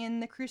in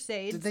the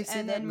Crusades. Did they say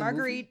and that then in the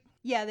Marguerite? movie?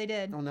 Yeah, they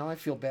did. Oh, now I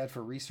feel bad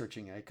for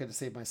researching it. I could have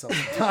saved myself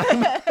some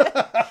time.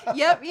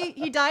 Yep,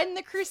 he died in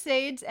the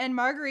Crusades, and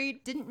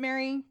Marguerite didn't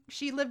marry.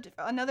 She lived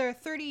another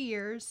 30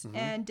 years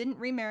and didn't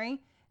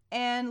remarry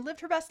and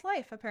lived her best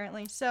life,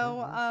 apparently.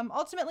 So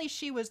ultimately,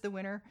 she was the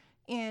winner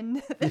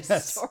in this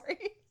Yes.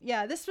 story.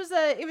 Yeah,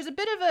 it was a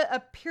bit of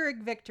a Pyrrhic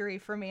victory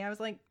for me. I was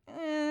like,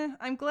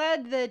 I'm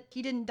glad that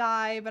he didn't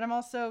die, but I'm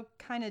also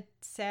kind of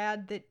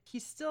sad that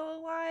he's still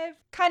alive.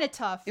 Kind of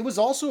tough. It was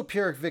also a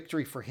Pyrrhic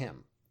victory for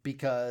him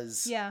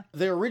because Yeah.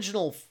 the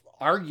original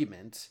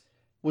argument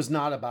was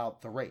not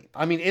about the rape.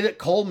 I mean, it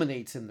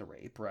culminates in the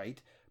rape,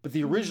 right? But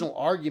the original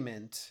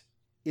argument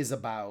is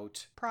about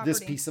this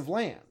Property. piece of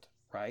land,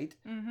 right?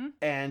 Mm-hmm.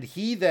 And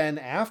he then,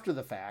 after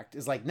the fact,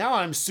 is like, now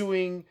I'm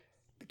suing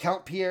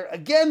Count Pierre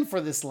again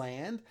for this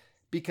land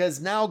because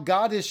now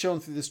God has shown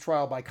through this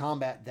trial by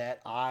combat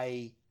that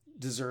I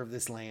deserve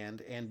this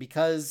land. And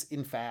because,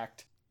 in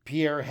fact,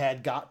 Pierre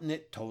had gotten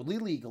it totally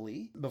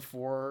legally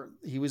before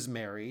he was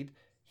married,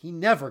 he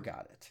never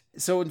got it.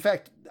 So, in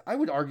fact, I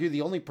would argue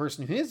the only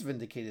person who is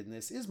vindicated in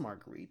this is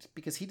Marguerite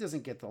because he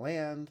doesn't get the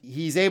land.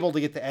 He's able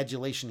to get the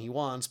adulation he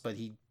wants, but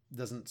he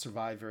doesn't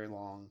survive very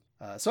long.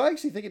 So I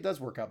actually think it does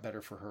work out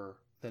better for her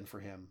than for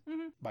him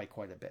by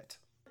quite a bit.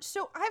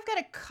 So I've got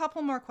a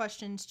couple more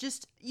questions.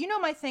 Just,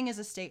 my thing is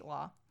estate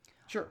law.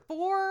 Sure.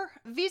 For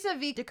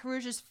vis-a-vis de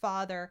Carouge's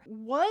father,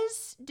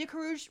 was de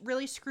Carouge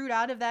really screwed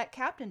out of that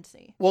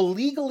captaincy? Well,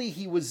 legally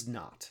he was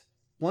not.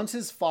 Once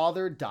his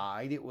father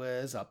died, it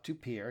was up to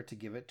Pierre to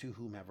give it to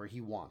whomever he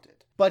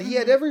wanted. But he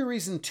had every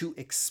reason to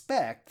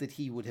expect that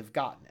he would have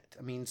gotten it.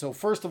 I mean, so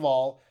first of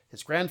all,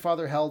 his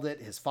grandfather held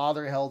it, his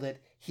father held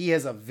it. He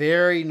has a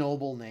very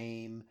noble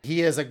name.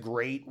 He is a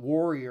great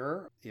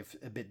warrior, if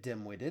a bit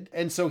dim-witted.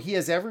 And so he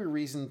has every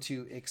reason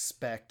to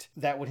expect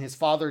that when his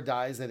father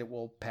dies, that it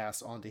will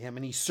pass on to him.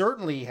 And he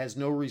certainly has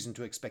no reason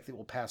to expect that it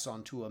will pass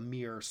on to a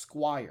mere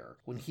squire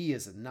when he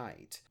is a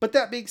knight. But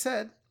that being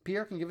said,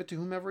 Pierre can give it to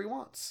whomever he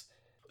wants.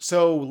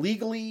 So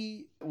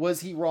legally,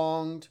 was he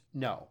wronged?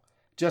 No.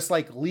 Just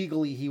like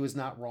legally, he was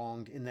not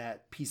wronged in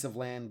that piece of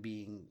land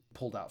being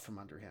pulled out from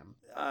under him.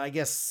 I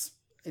guess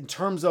in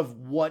terms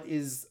of what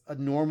is a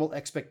normal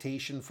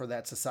expectation for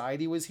that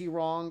society, was he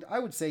wronged? I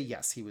would say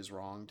yes, he was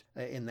wronged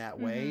in that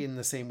way, in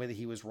the same way that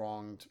he was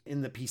wronged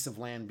in the piece of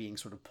land being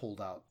sort of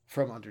pulled out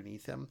from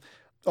underneath him.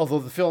 Although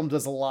the film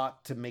does a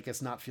lot to make us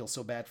not feel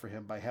so bad for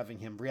him by having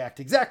him react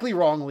exactly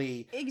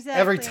wrongly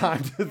every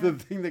time to the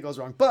thing that goes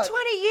wrong. But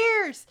 20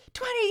 years!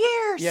 20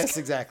 years! Yes,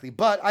 exactly.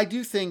 But I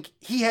do think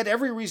he had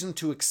every reason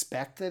to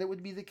expect that it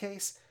would be the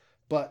case.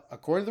 But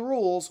according to the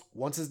rules,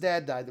 once his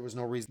dad died, there was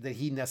no reason that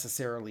he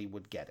necessarily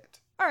would get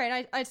it. All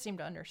right, I seem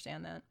to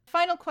understand that.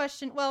 Final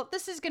question. Well,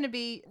 this is going to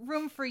be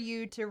room for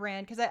you to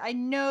rant because I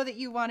know that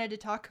you wanted to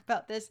talk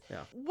about this.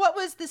 Yeah. What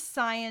was the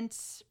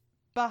science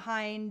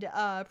behind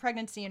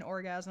pregnancy and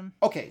orgasm?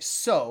 Okay,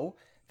 so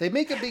they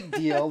make a big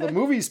deal. The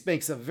movie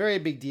makes a very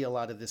big deal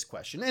out of this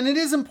question. And it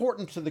is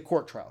important to the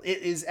court trial. It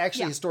is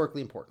actually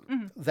historically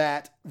important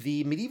that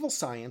the medieval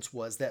science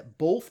was that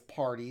both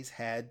parties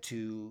had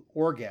to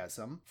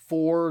orgasm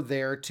for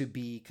there to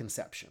be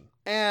conception.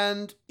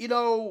 And,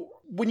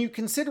 when you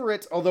consider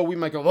it, although we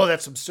might go, oh,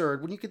 that's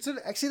absurd. When you consider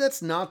it, actually,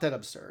 that's not that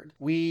absurd.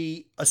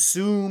 We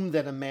assume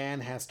that a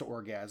man has to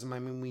orgasm. I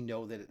mean, we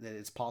know that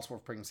it's possible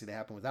for pregnancy to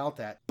happen without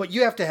that. But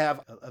you have to have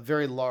a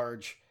very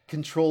large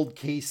controlled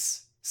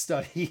case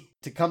study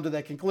to come to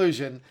that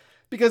conclusion,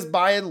 because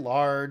by and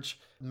large,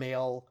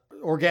 male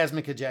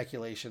orgasmic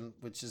ejaculation,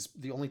 which is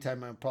the only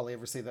time I'll probably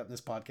ever say that in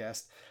this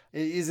podcast,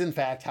 is in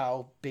fact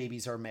how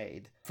babies are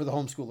made. For the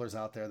homeschoolers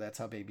out there, that's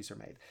how babies are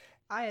made.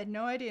 I had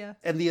no idea.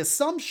 And the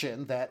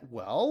assumption that,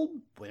 well,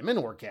 women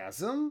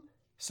orgasm,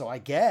 so I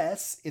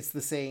guess it's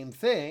the same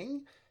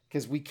thing,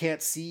 because we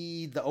can't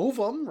see the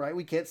ovum, right?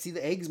 We can't see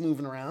the eggs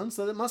moving around,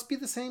 so it must be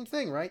the same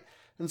thing, right?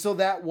 And so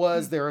that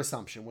was their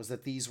assumption, was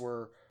that these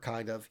were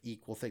kind of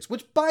equal things.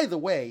 Which, by the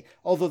way,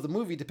 although the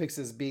movie depicts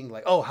it as being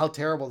like, oh, how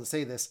terrible to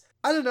say this,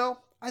 I don't know.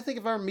 I think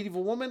if I'm a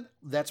medieval woman,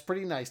 that's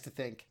pretty nice to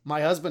think.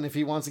 My husband, if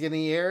he wants to get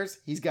any heirs,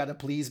 he's got to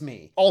please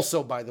me.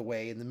 Also, by the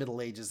way, in the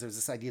Middle Ages, there's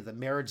this idea of the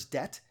marriage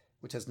debt,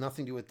 which has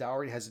nothing to do with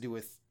dowry. It has to do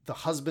with the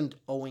husband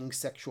owing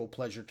sexual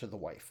pleasure to the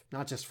wife.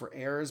 Not just for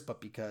heirs,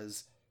 but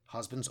because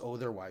husbands owe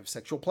their wives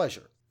sexual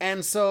pleasure.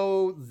 And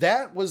so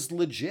that was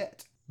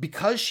legit.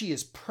 Because she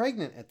is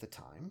pregnant at the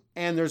time,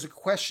 and there's a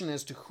question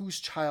as to whose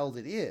child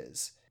it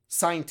is,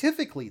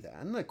 scientifically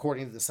then,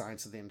 according to the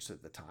science of the industry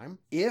at the time,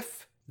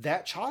 if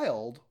that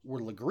child were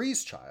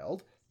Legree's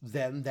child,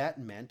 then that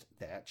meant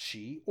that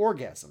she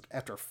orgasmed.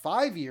 After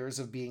 5 years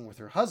of being with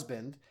her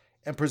husband,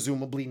 and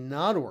presumably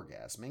not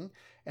orgasming,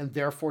 and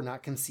therefore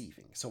not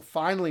conceiving. So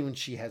finally, when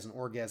she has an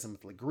orgasm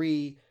with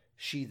Legree,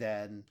 she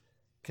then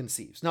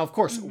conceives. Now, of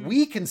course,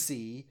 we can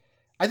see,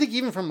 I think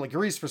even from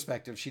Legree's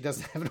perspective, she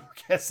doesn't have an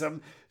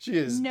orgasm. She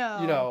is,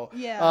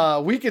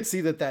 we could see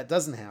that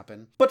doesn't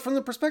happen. But from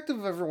the perspective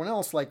of everyone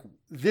else, like,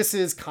 this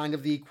is kind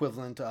of the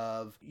equivalent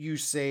of, you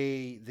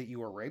say that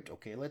you were raped.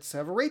 Okay, let's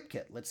have a rape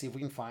kit. Let's see if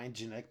we can find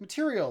genetic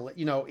material.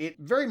 It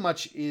very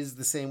much is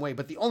the same way.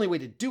 But the only way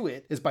to do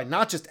it is by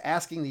not just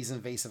asking these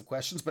invasive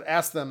questions, but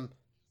ask them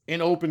in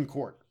open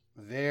court,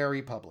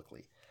 very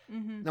publicly.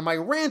 Now, my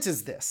rant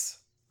is this,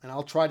 and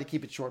I'll try to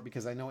keep it short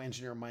because I know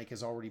Engineer Mike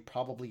is already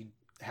probably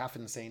half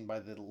insane by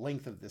the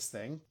length of this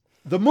thing.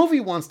 The movie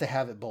wants to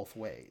have it both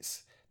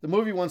ways. The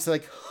movie wants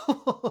to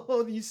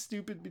oh, these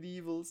stupid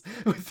medievals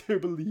with their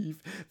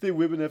belief that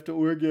women have to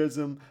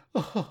orgasm.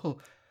 Oh.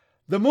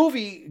 The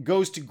movie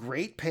goes to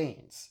great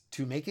pains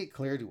to make it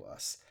clear to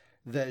us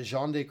that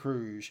Jean de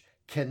Cruges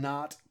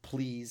cannot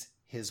please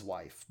his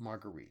wife,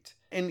 Marguerite.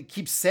 And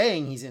keeps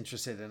saying he's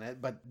interested in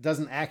it, but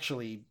doesn't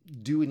actually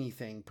do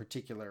anything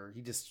particular.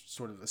 He just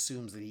sort of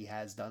assumes that he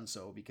has done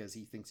so because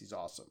he thinks he's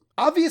awesome.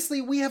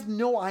 Obviously, we have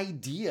no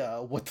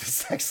idea what the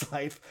sex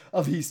life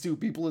of these two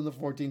people in the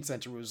 14th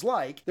century was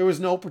like. There was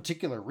no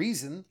particular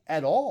reason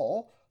at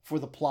all for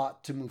the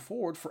plot to move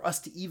forward for us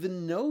to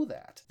even know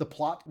that. The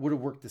plot would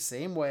have worked the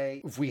same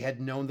way if we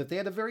had known that they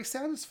had a very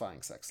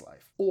satisfying sex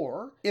life,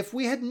 or if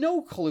we had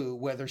no clue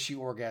whether she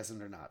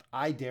orgasmed or not.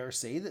 I dare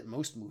say that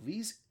most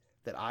movies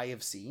that I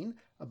have seen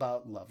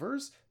about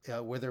lovers,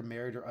 whether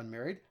married or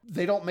unmarried,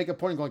 they don't make a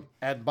point of going,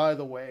 and by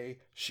the way,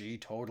 she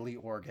totally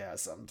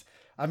orgasmed.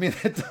 I mean,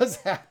 it does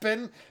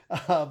happen,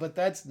 but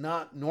that's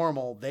not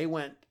normal. They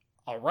went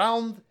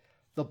around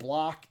the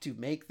block to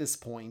make this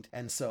point.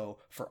 And so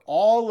for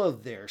all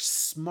of their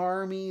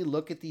smarmy,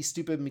 look at these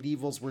stupid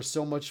medievals, we're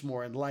so much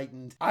more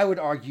enlightened, I would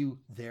argue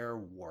they're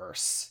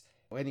worse.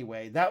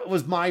 Anyway, that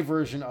was my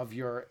version of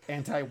your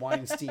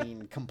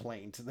anti-Weinstein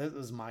complaint. That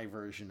was my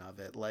version of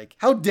it. Like,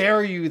 how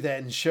dare you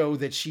then show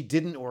that she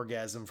didn't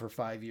orgasm for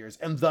 5 years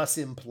and thus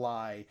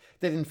imply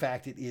that in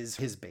fact it is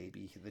his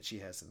baby that she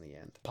has in the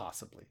end?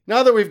 Possibly.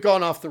 Now that we've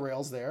gone off the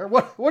rails there,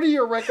 what are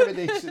your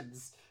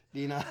recommendations?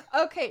 Dina.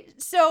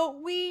 So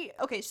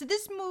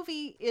this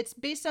movie, it's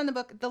based on the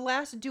book The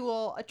Last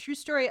Duel, a true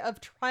story of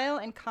trial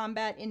and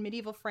combat in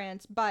medieval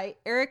France by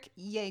Eric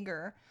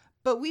Jaeger.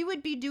 But we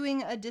would be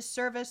doing a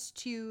disservice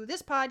to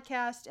this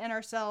podcast and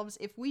ourselves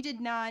if we did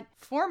not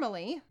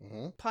formally,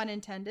 pun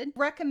intended,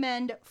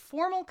 recommend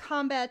Formal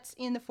Combats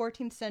in the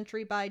 14th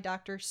Century by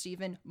Dr.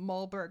 Stephen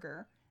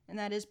Muhlberger. And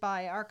that is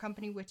by our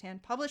company,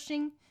 Wittan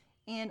Publishing.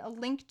 And a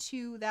link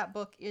to that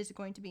book is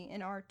going to be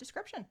in our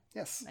description.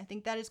 Yes. I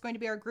think that is going to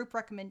be our group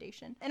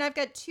recommendation. And I've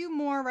got two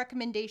more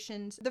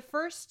recommendations. The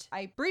first,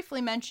 I briefly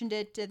mentioned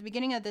it at the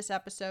beginning of this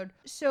episode.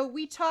 So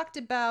we talked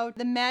about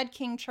the Mad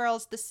King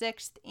Charles VI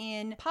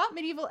in Pop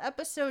Medieval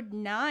episode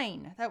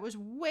 9. That was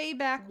way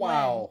back when.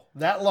 Wow,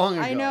 that long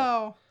ago. I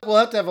know. We'll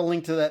have to have a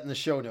link to that in the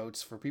show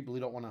notes for people who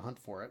don't want to hunt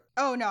for it.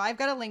 Oh, no, I've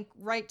got a link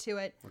right to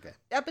it. Okay.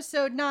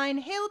 Episode 9,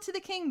 Hail to the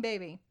King,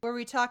 baby, where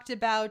we talked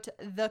about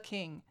the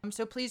king.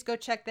 So please go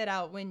check that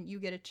out when you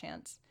get a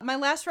chance. My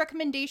last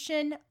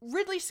recommendation,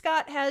 Ridley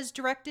Scott has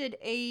directed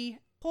a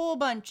whole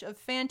bunch of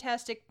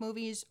fantastic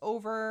movies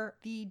over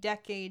the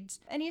decades,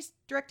 and he's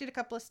directed a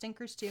couple of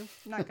stinkers too,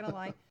 not gonna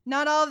lie.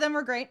 Not all of them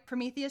were great.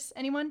 Prometheus,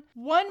 anyone?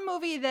 One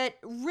movie that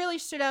really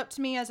stood out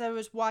to me as I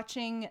was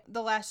watching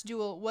The Last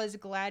Duel was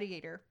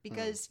Gladiator,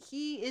 because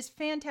he is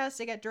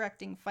fantastic at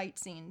directing fight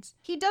scenes.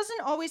 He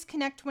doesn't always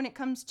connect when it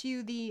comes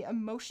to the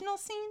emotional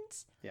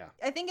scenes. Yeah.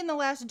 I think in The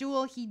Last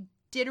Duel, he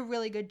did a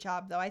really good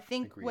job, though. I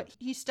think Agreed.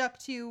 he stuck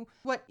to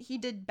what he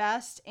did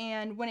best,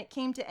 and when it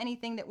came to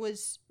anything that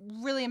was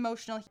really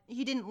emotional,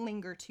 he didn't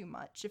linger too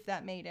much, if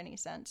that made any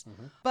sense.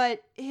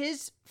 But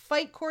his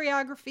fight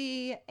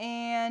choreography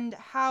and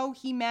how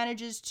he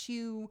manages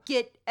to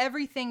get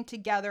everything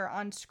together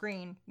on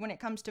screen when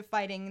it comes to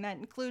fighting, and that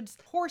includes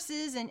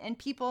horses and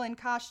people in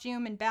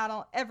costume and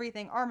battle,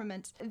 everything,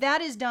 armaments, that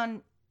is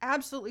done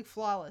absolutely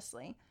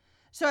flawlessly.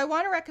 So I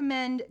want to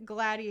recommend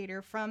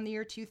Gladiator from the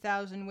year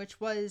 2000, which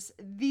was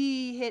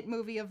the hit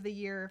movie of the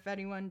year, if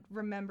anyone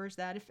remembers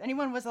that. If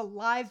anyone was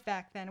alive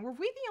back then. Were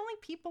we the only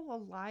people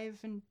alive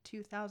in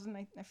 2000?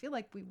 I feel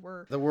like we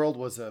were. The world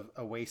was a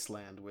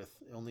wasteland with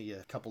only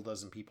a couple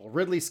dozen people.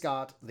 Ridley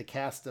Scott, the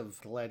cast of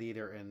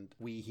Gladiator, and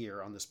we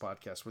here on this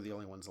podcast were the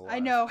only ones alive. I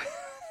know.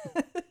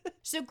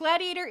 So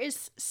Gladiator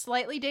is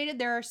slightly dated.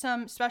 There are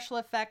some special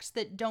effects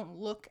that don't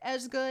look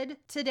as good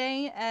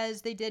today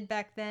as they did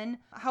back then.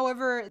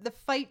 However, the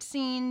fight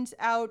scenes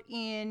out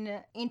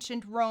in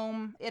ancient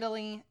Rome,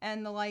 Italy,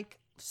 and the like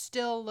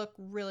still look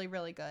really,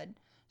 really good.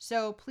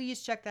 So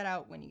please check that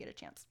out when you get a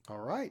chance. All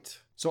right.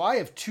 So I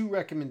have two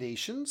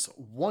recommendations.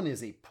 One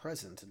is a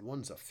present and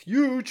one's a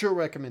future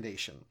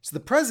recommendation. So the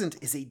present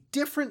is a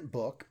different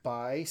book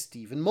by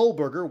Stephen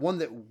Muhlberger, one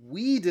that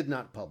we did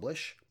not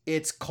publish.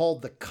 It's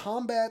called The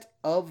Combat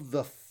of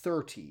the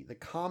 30. The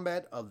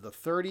Combat of the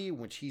 30,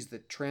 which he's the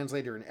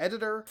translator and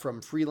editor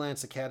from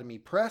Freelance Academy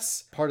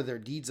Press, part of their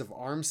Deeds of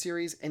Arms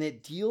series, and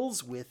it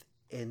deals with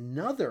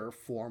another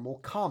formal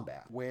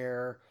combat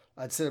where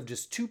instead of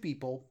just two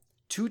people,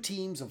 two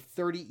teams of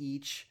 30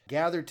 each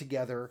gathered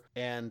together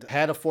and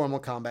had a formal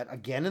combat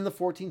again in the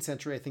 14th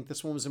century. I think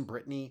this one was in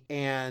Brittany,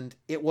 and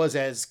it was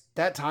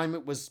that time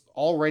it was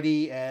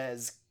already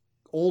as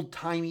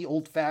old-timey,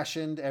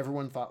 old-fashioned.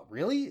 Everyone thought,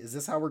 really? Is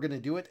this how we're going to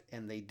do it?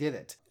 And they did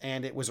it.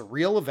 And it was a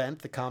real event,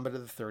 the Combat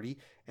of the 30.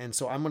 And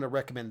so I'm going to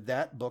recommend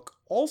that book,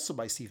 also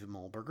by Stephen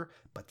Muhlberger.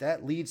 But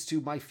that leads to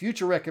my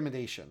future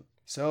recommendation.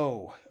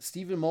 So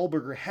Stephen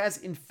Muhlberger has,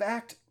 in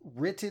fact,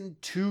 written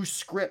two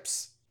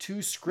scripts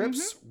 2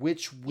 scripts,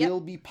 which will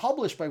be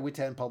published by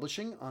Wittan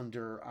Publishing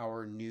under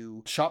our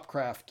new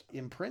Shopcraft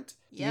imprint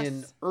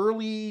in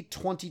early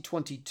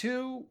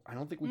 2022. I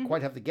don't think we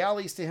quite have the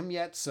galleys to him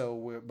yet,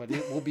 but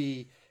it will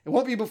be. It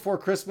won't be before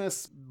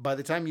Christmas. By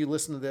the time you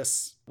listen to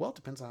this, well, it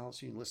depends on how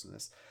else you listen to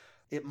this.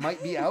 It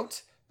might be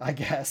out, I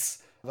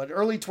guess, but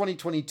early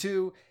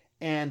 2022.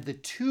 And the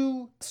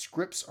 2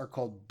 scripts are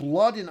called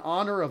Blood in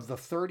Honor of the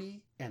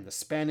 30 and The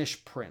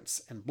Spanish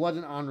Prince. And Blood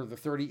in Honor of the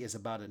 30 is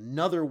about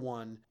another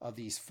one of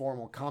these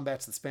formal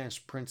combats. The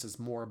Spanish Prince is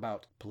more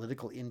about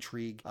political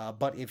intrigue.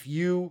 But if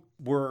you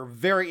were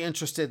very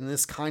interested in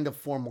this kind of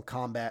formal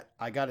combat,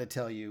 I got to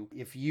tell you,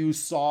 if you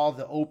saw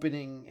the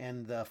opening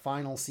and the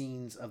final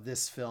scenes of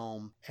this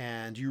film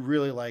and you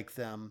really like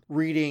them,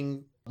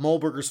 reading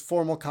Mollberger's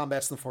Formal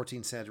Combats in the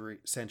 14th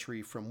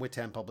century from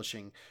Wittan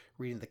Publishing,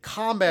 reading The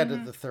Combat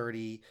of the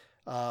 30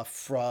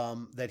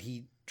 that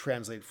he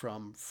translated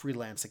from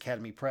Freelance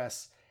Academy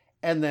Press,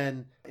 and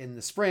then in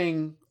the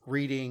spring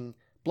reading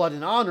Blood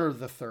in Honor of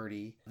the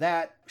 30,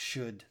 that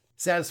should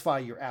satisfy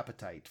your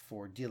appetite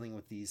for dealing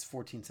with these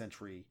 14th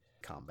century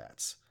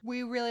combats.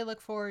 We really look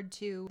forward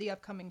to the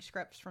upcoming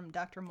scripts from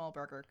Dr.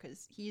 Mollberger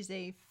because he's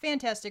a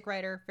fantastic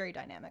writer, very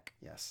dynamic.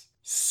 Yes.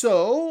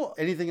 So,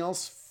 anything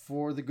else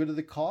for the good of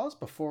the cause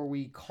before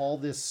we call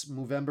this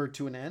Movember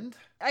to an end?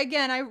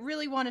 Again, I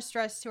really want to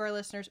stress to our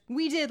listeners,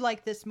 we did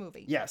like this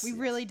movie. Yes. We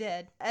really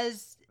did.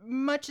 As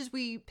much as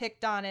we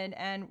picked on it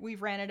and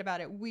we've ranted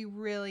about it, we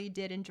really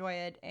did enjoy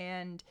it.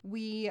 And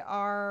we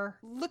are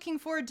looking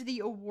forward to the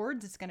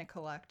awards it's going to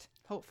collect,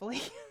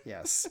 hopefully.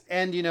 Yes.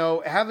 And,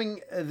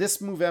 having this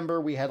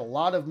Movember, we had a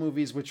lot of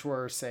movies which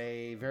were,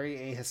 say, very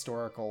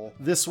ahistorical.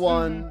 This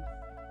one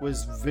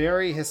was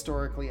very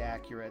historically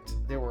accurate.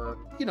 There were,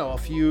 there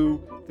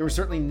were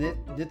certainly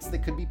nits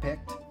that could be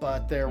picked,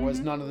 but there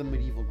was none of the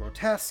medieval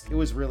grotesque. It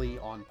was really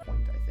on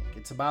point, I think.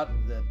 It's about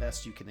the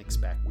best you can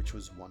expect, which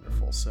was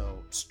wonderful.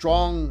 So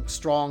strong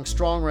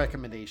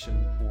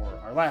recommendation for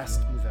our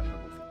last Movember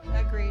movie.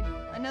 Agreed.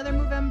 Another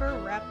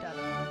Movember wrapped up.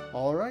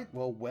 All right.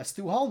 Well, West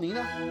through Hall,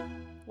 Nina.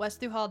 West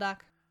through Hall,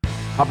 Doc.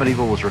 Pop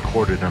Medieval was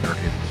recorded in our Nerd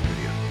Haven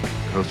studios.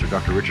 Your hosts are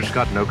Dr. Richard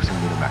Scott Noakes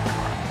and Nina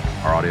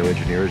McNamara. Our audio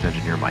engineer is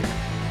Engineer Mike.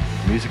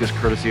 The music is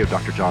courtesy of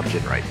Dr. John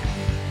Ginwright.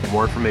 For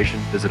more information,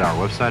 visit our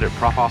website at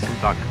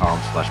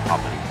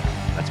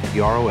profawesome.com/popmedieval. That's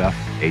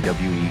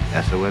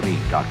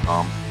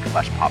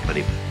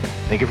PROFAWESOME.com/popmedieval.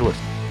 Thank you for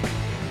listening.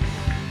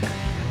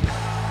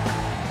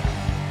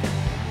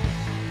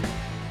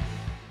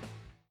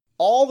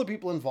 All the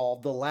people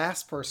involved, the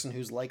last person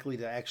who's likely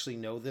to actually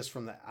know this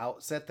from the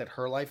outset that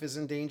her life is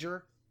in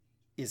danger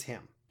is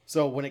him.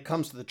 So when it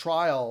comes to the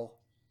trial,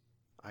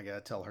 I gotta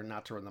tell her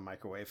not to run the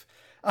microwave.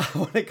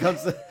 When it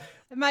comes to...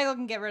 Michael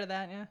can get rid of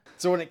that, yeah.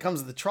 So when it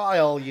comes to the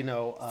trial,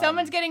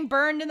 someone's getting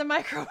burned in the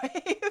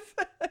microwave.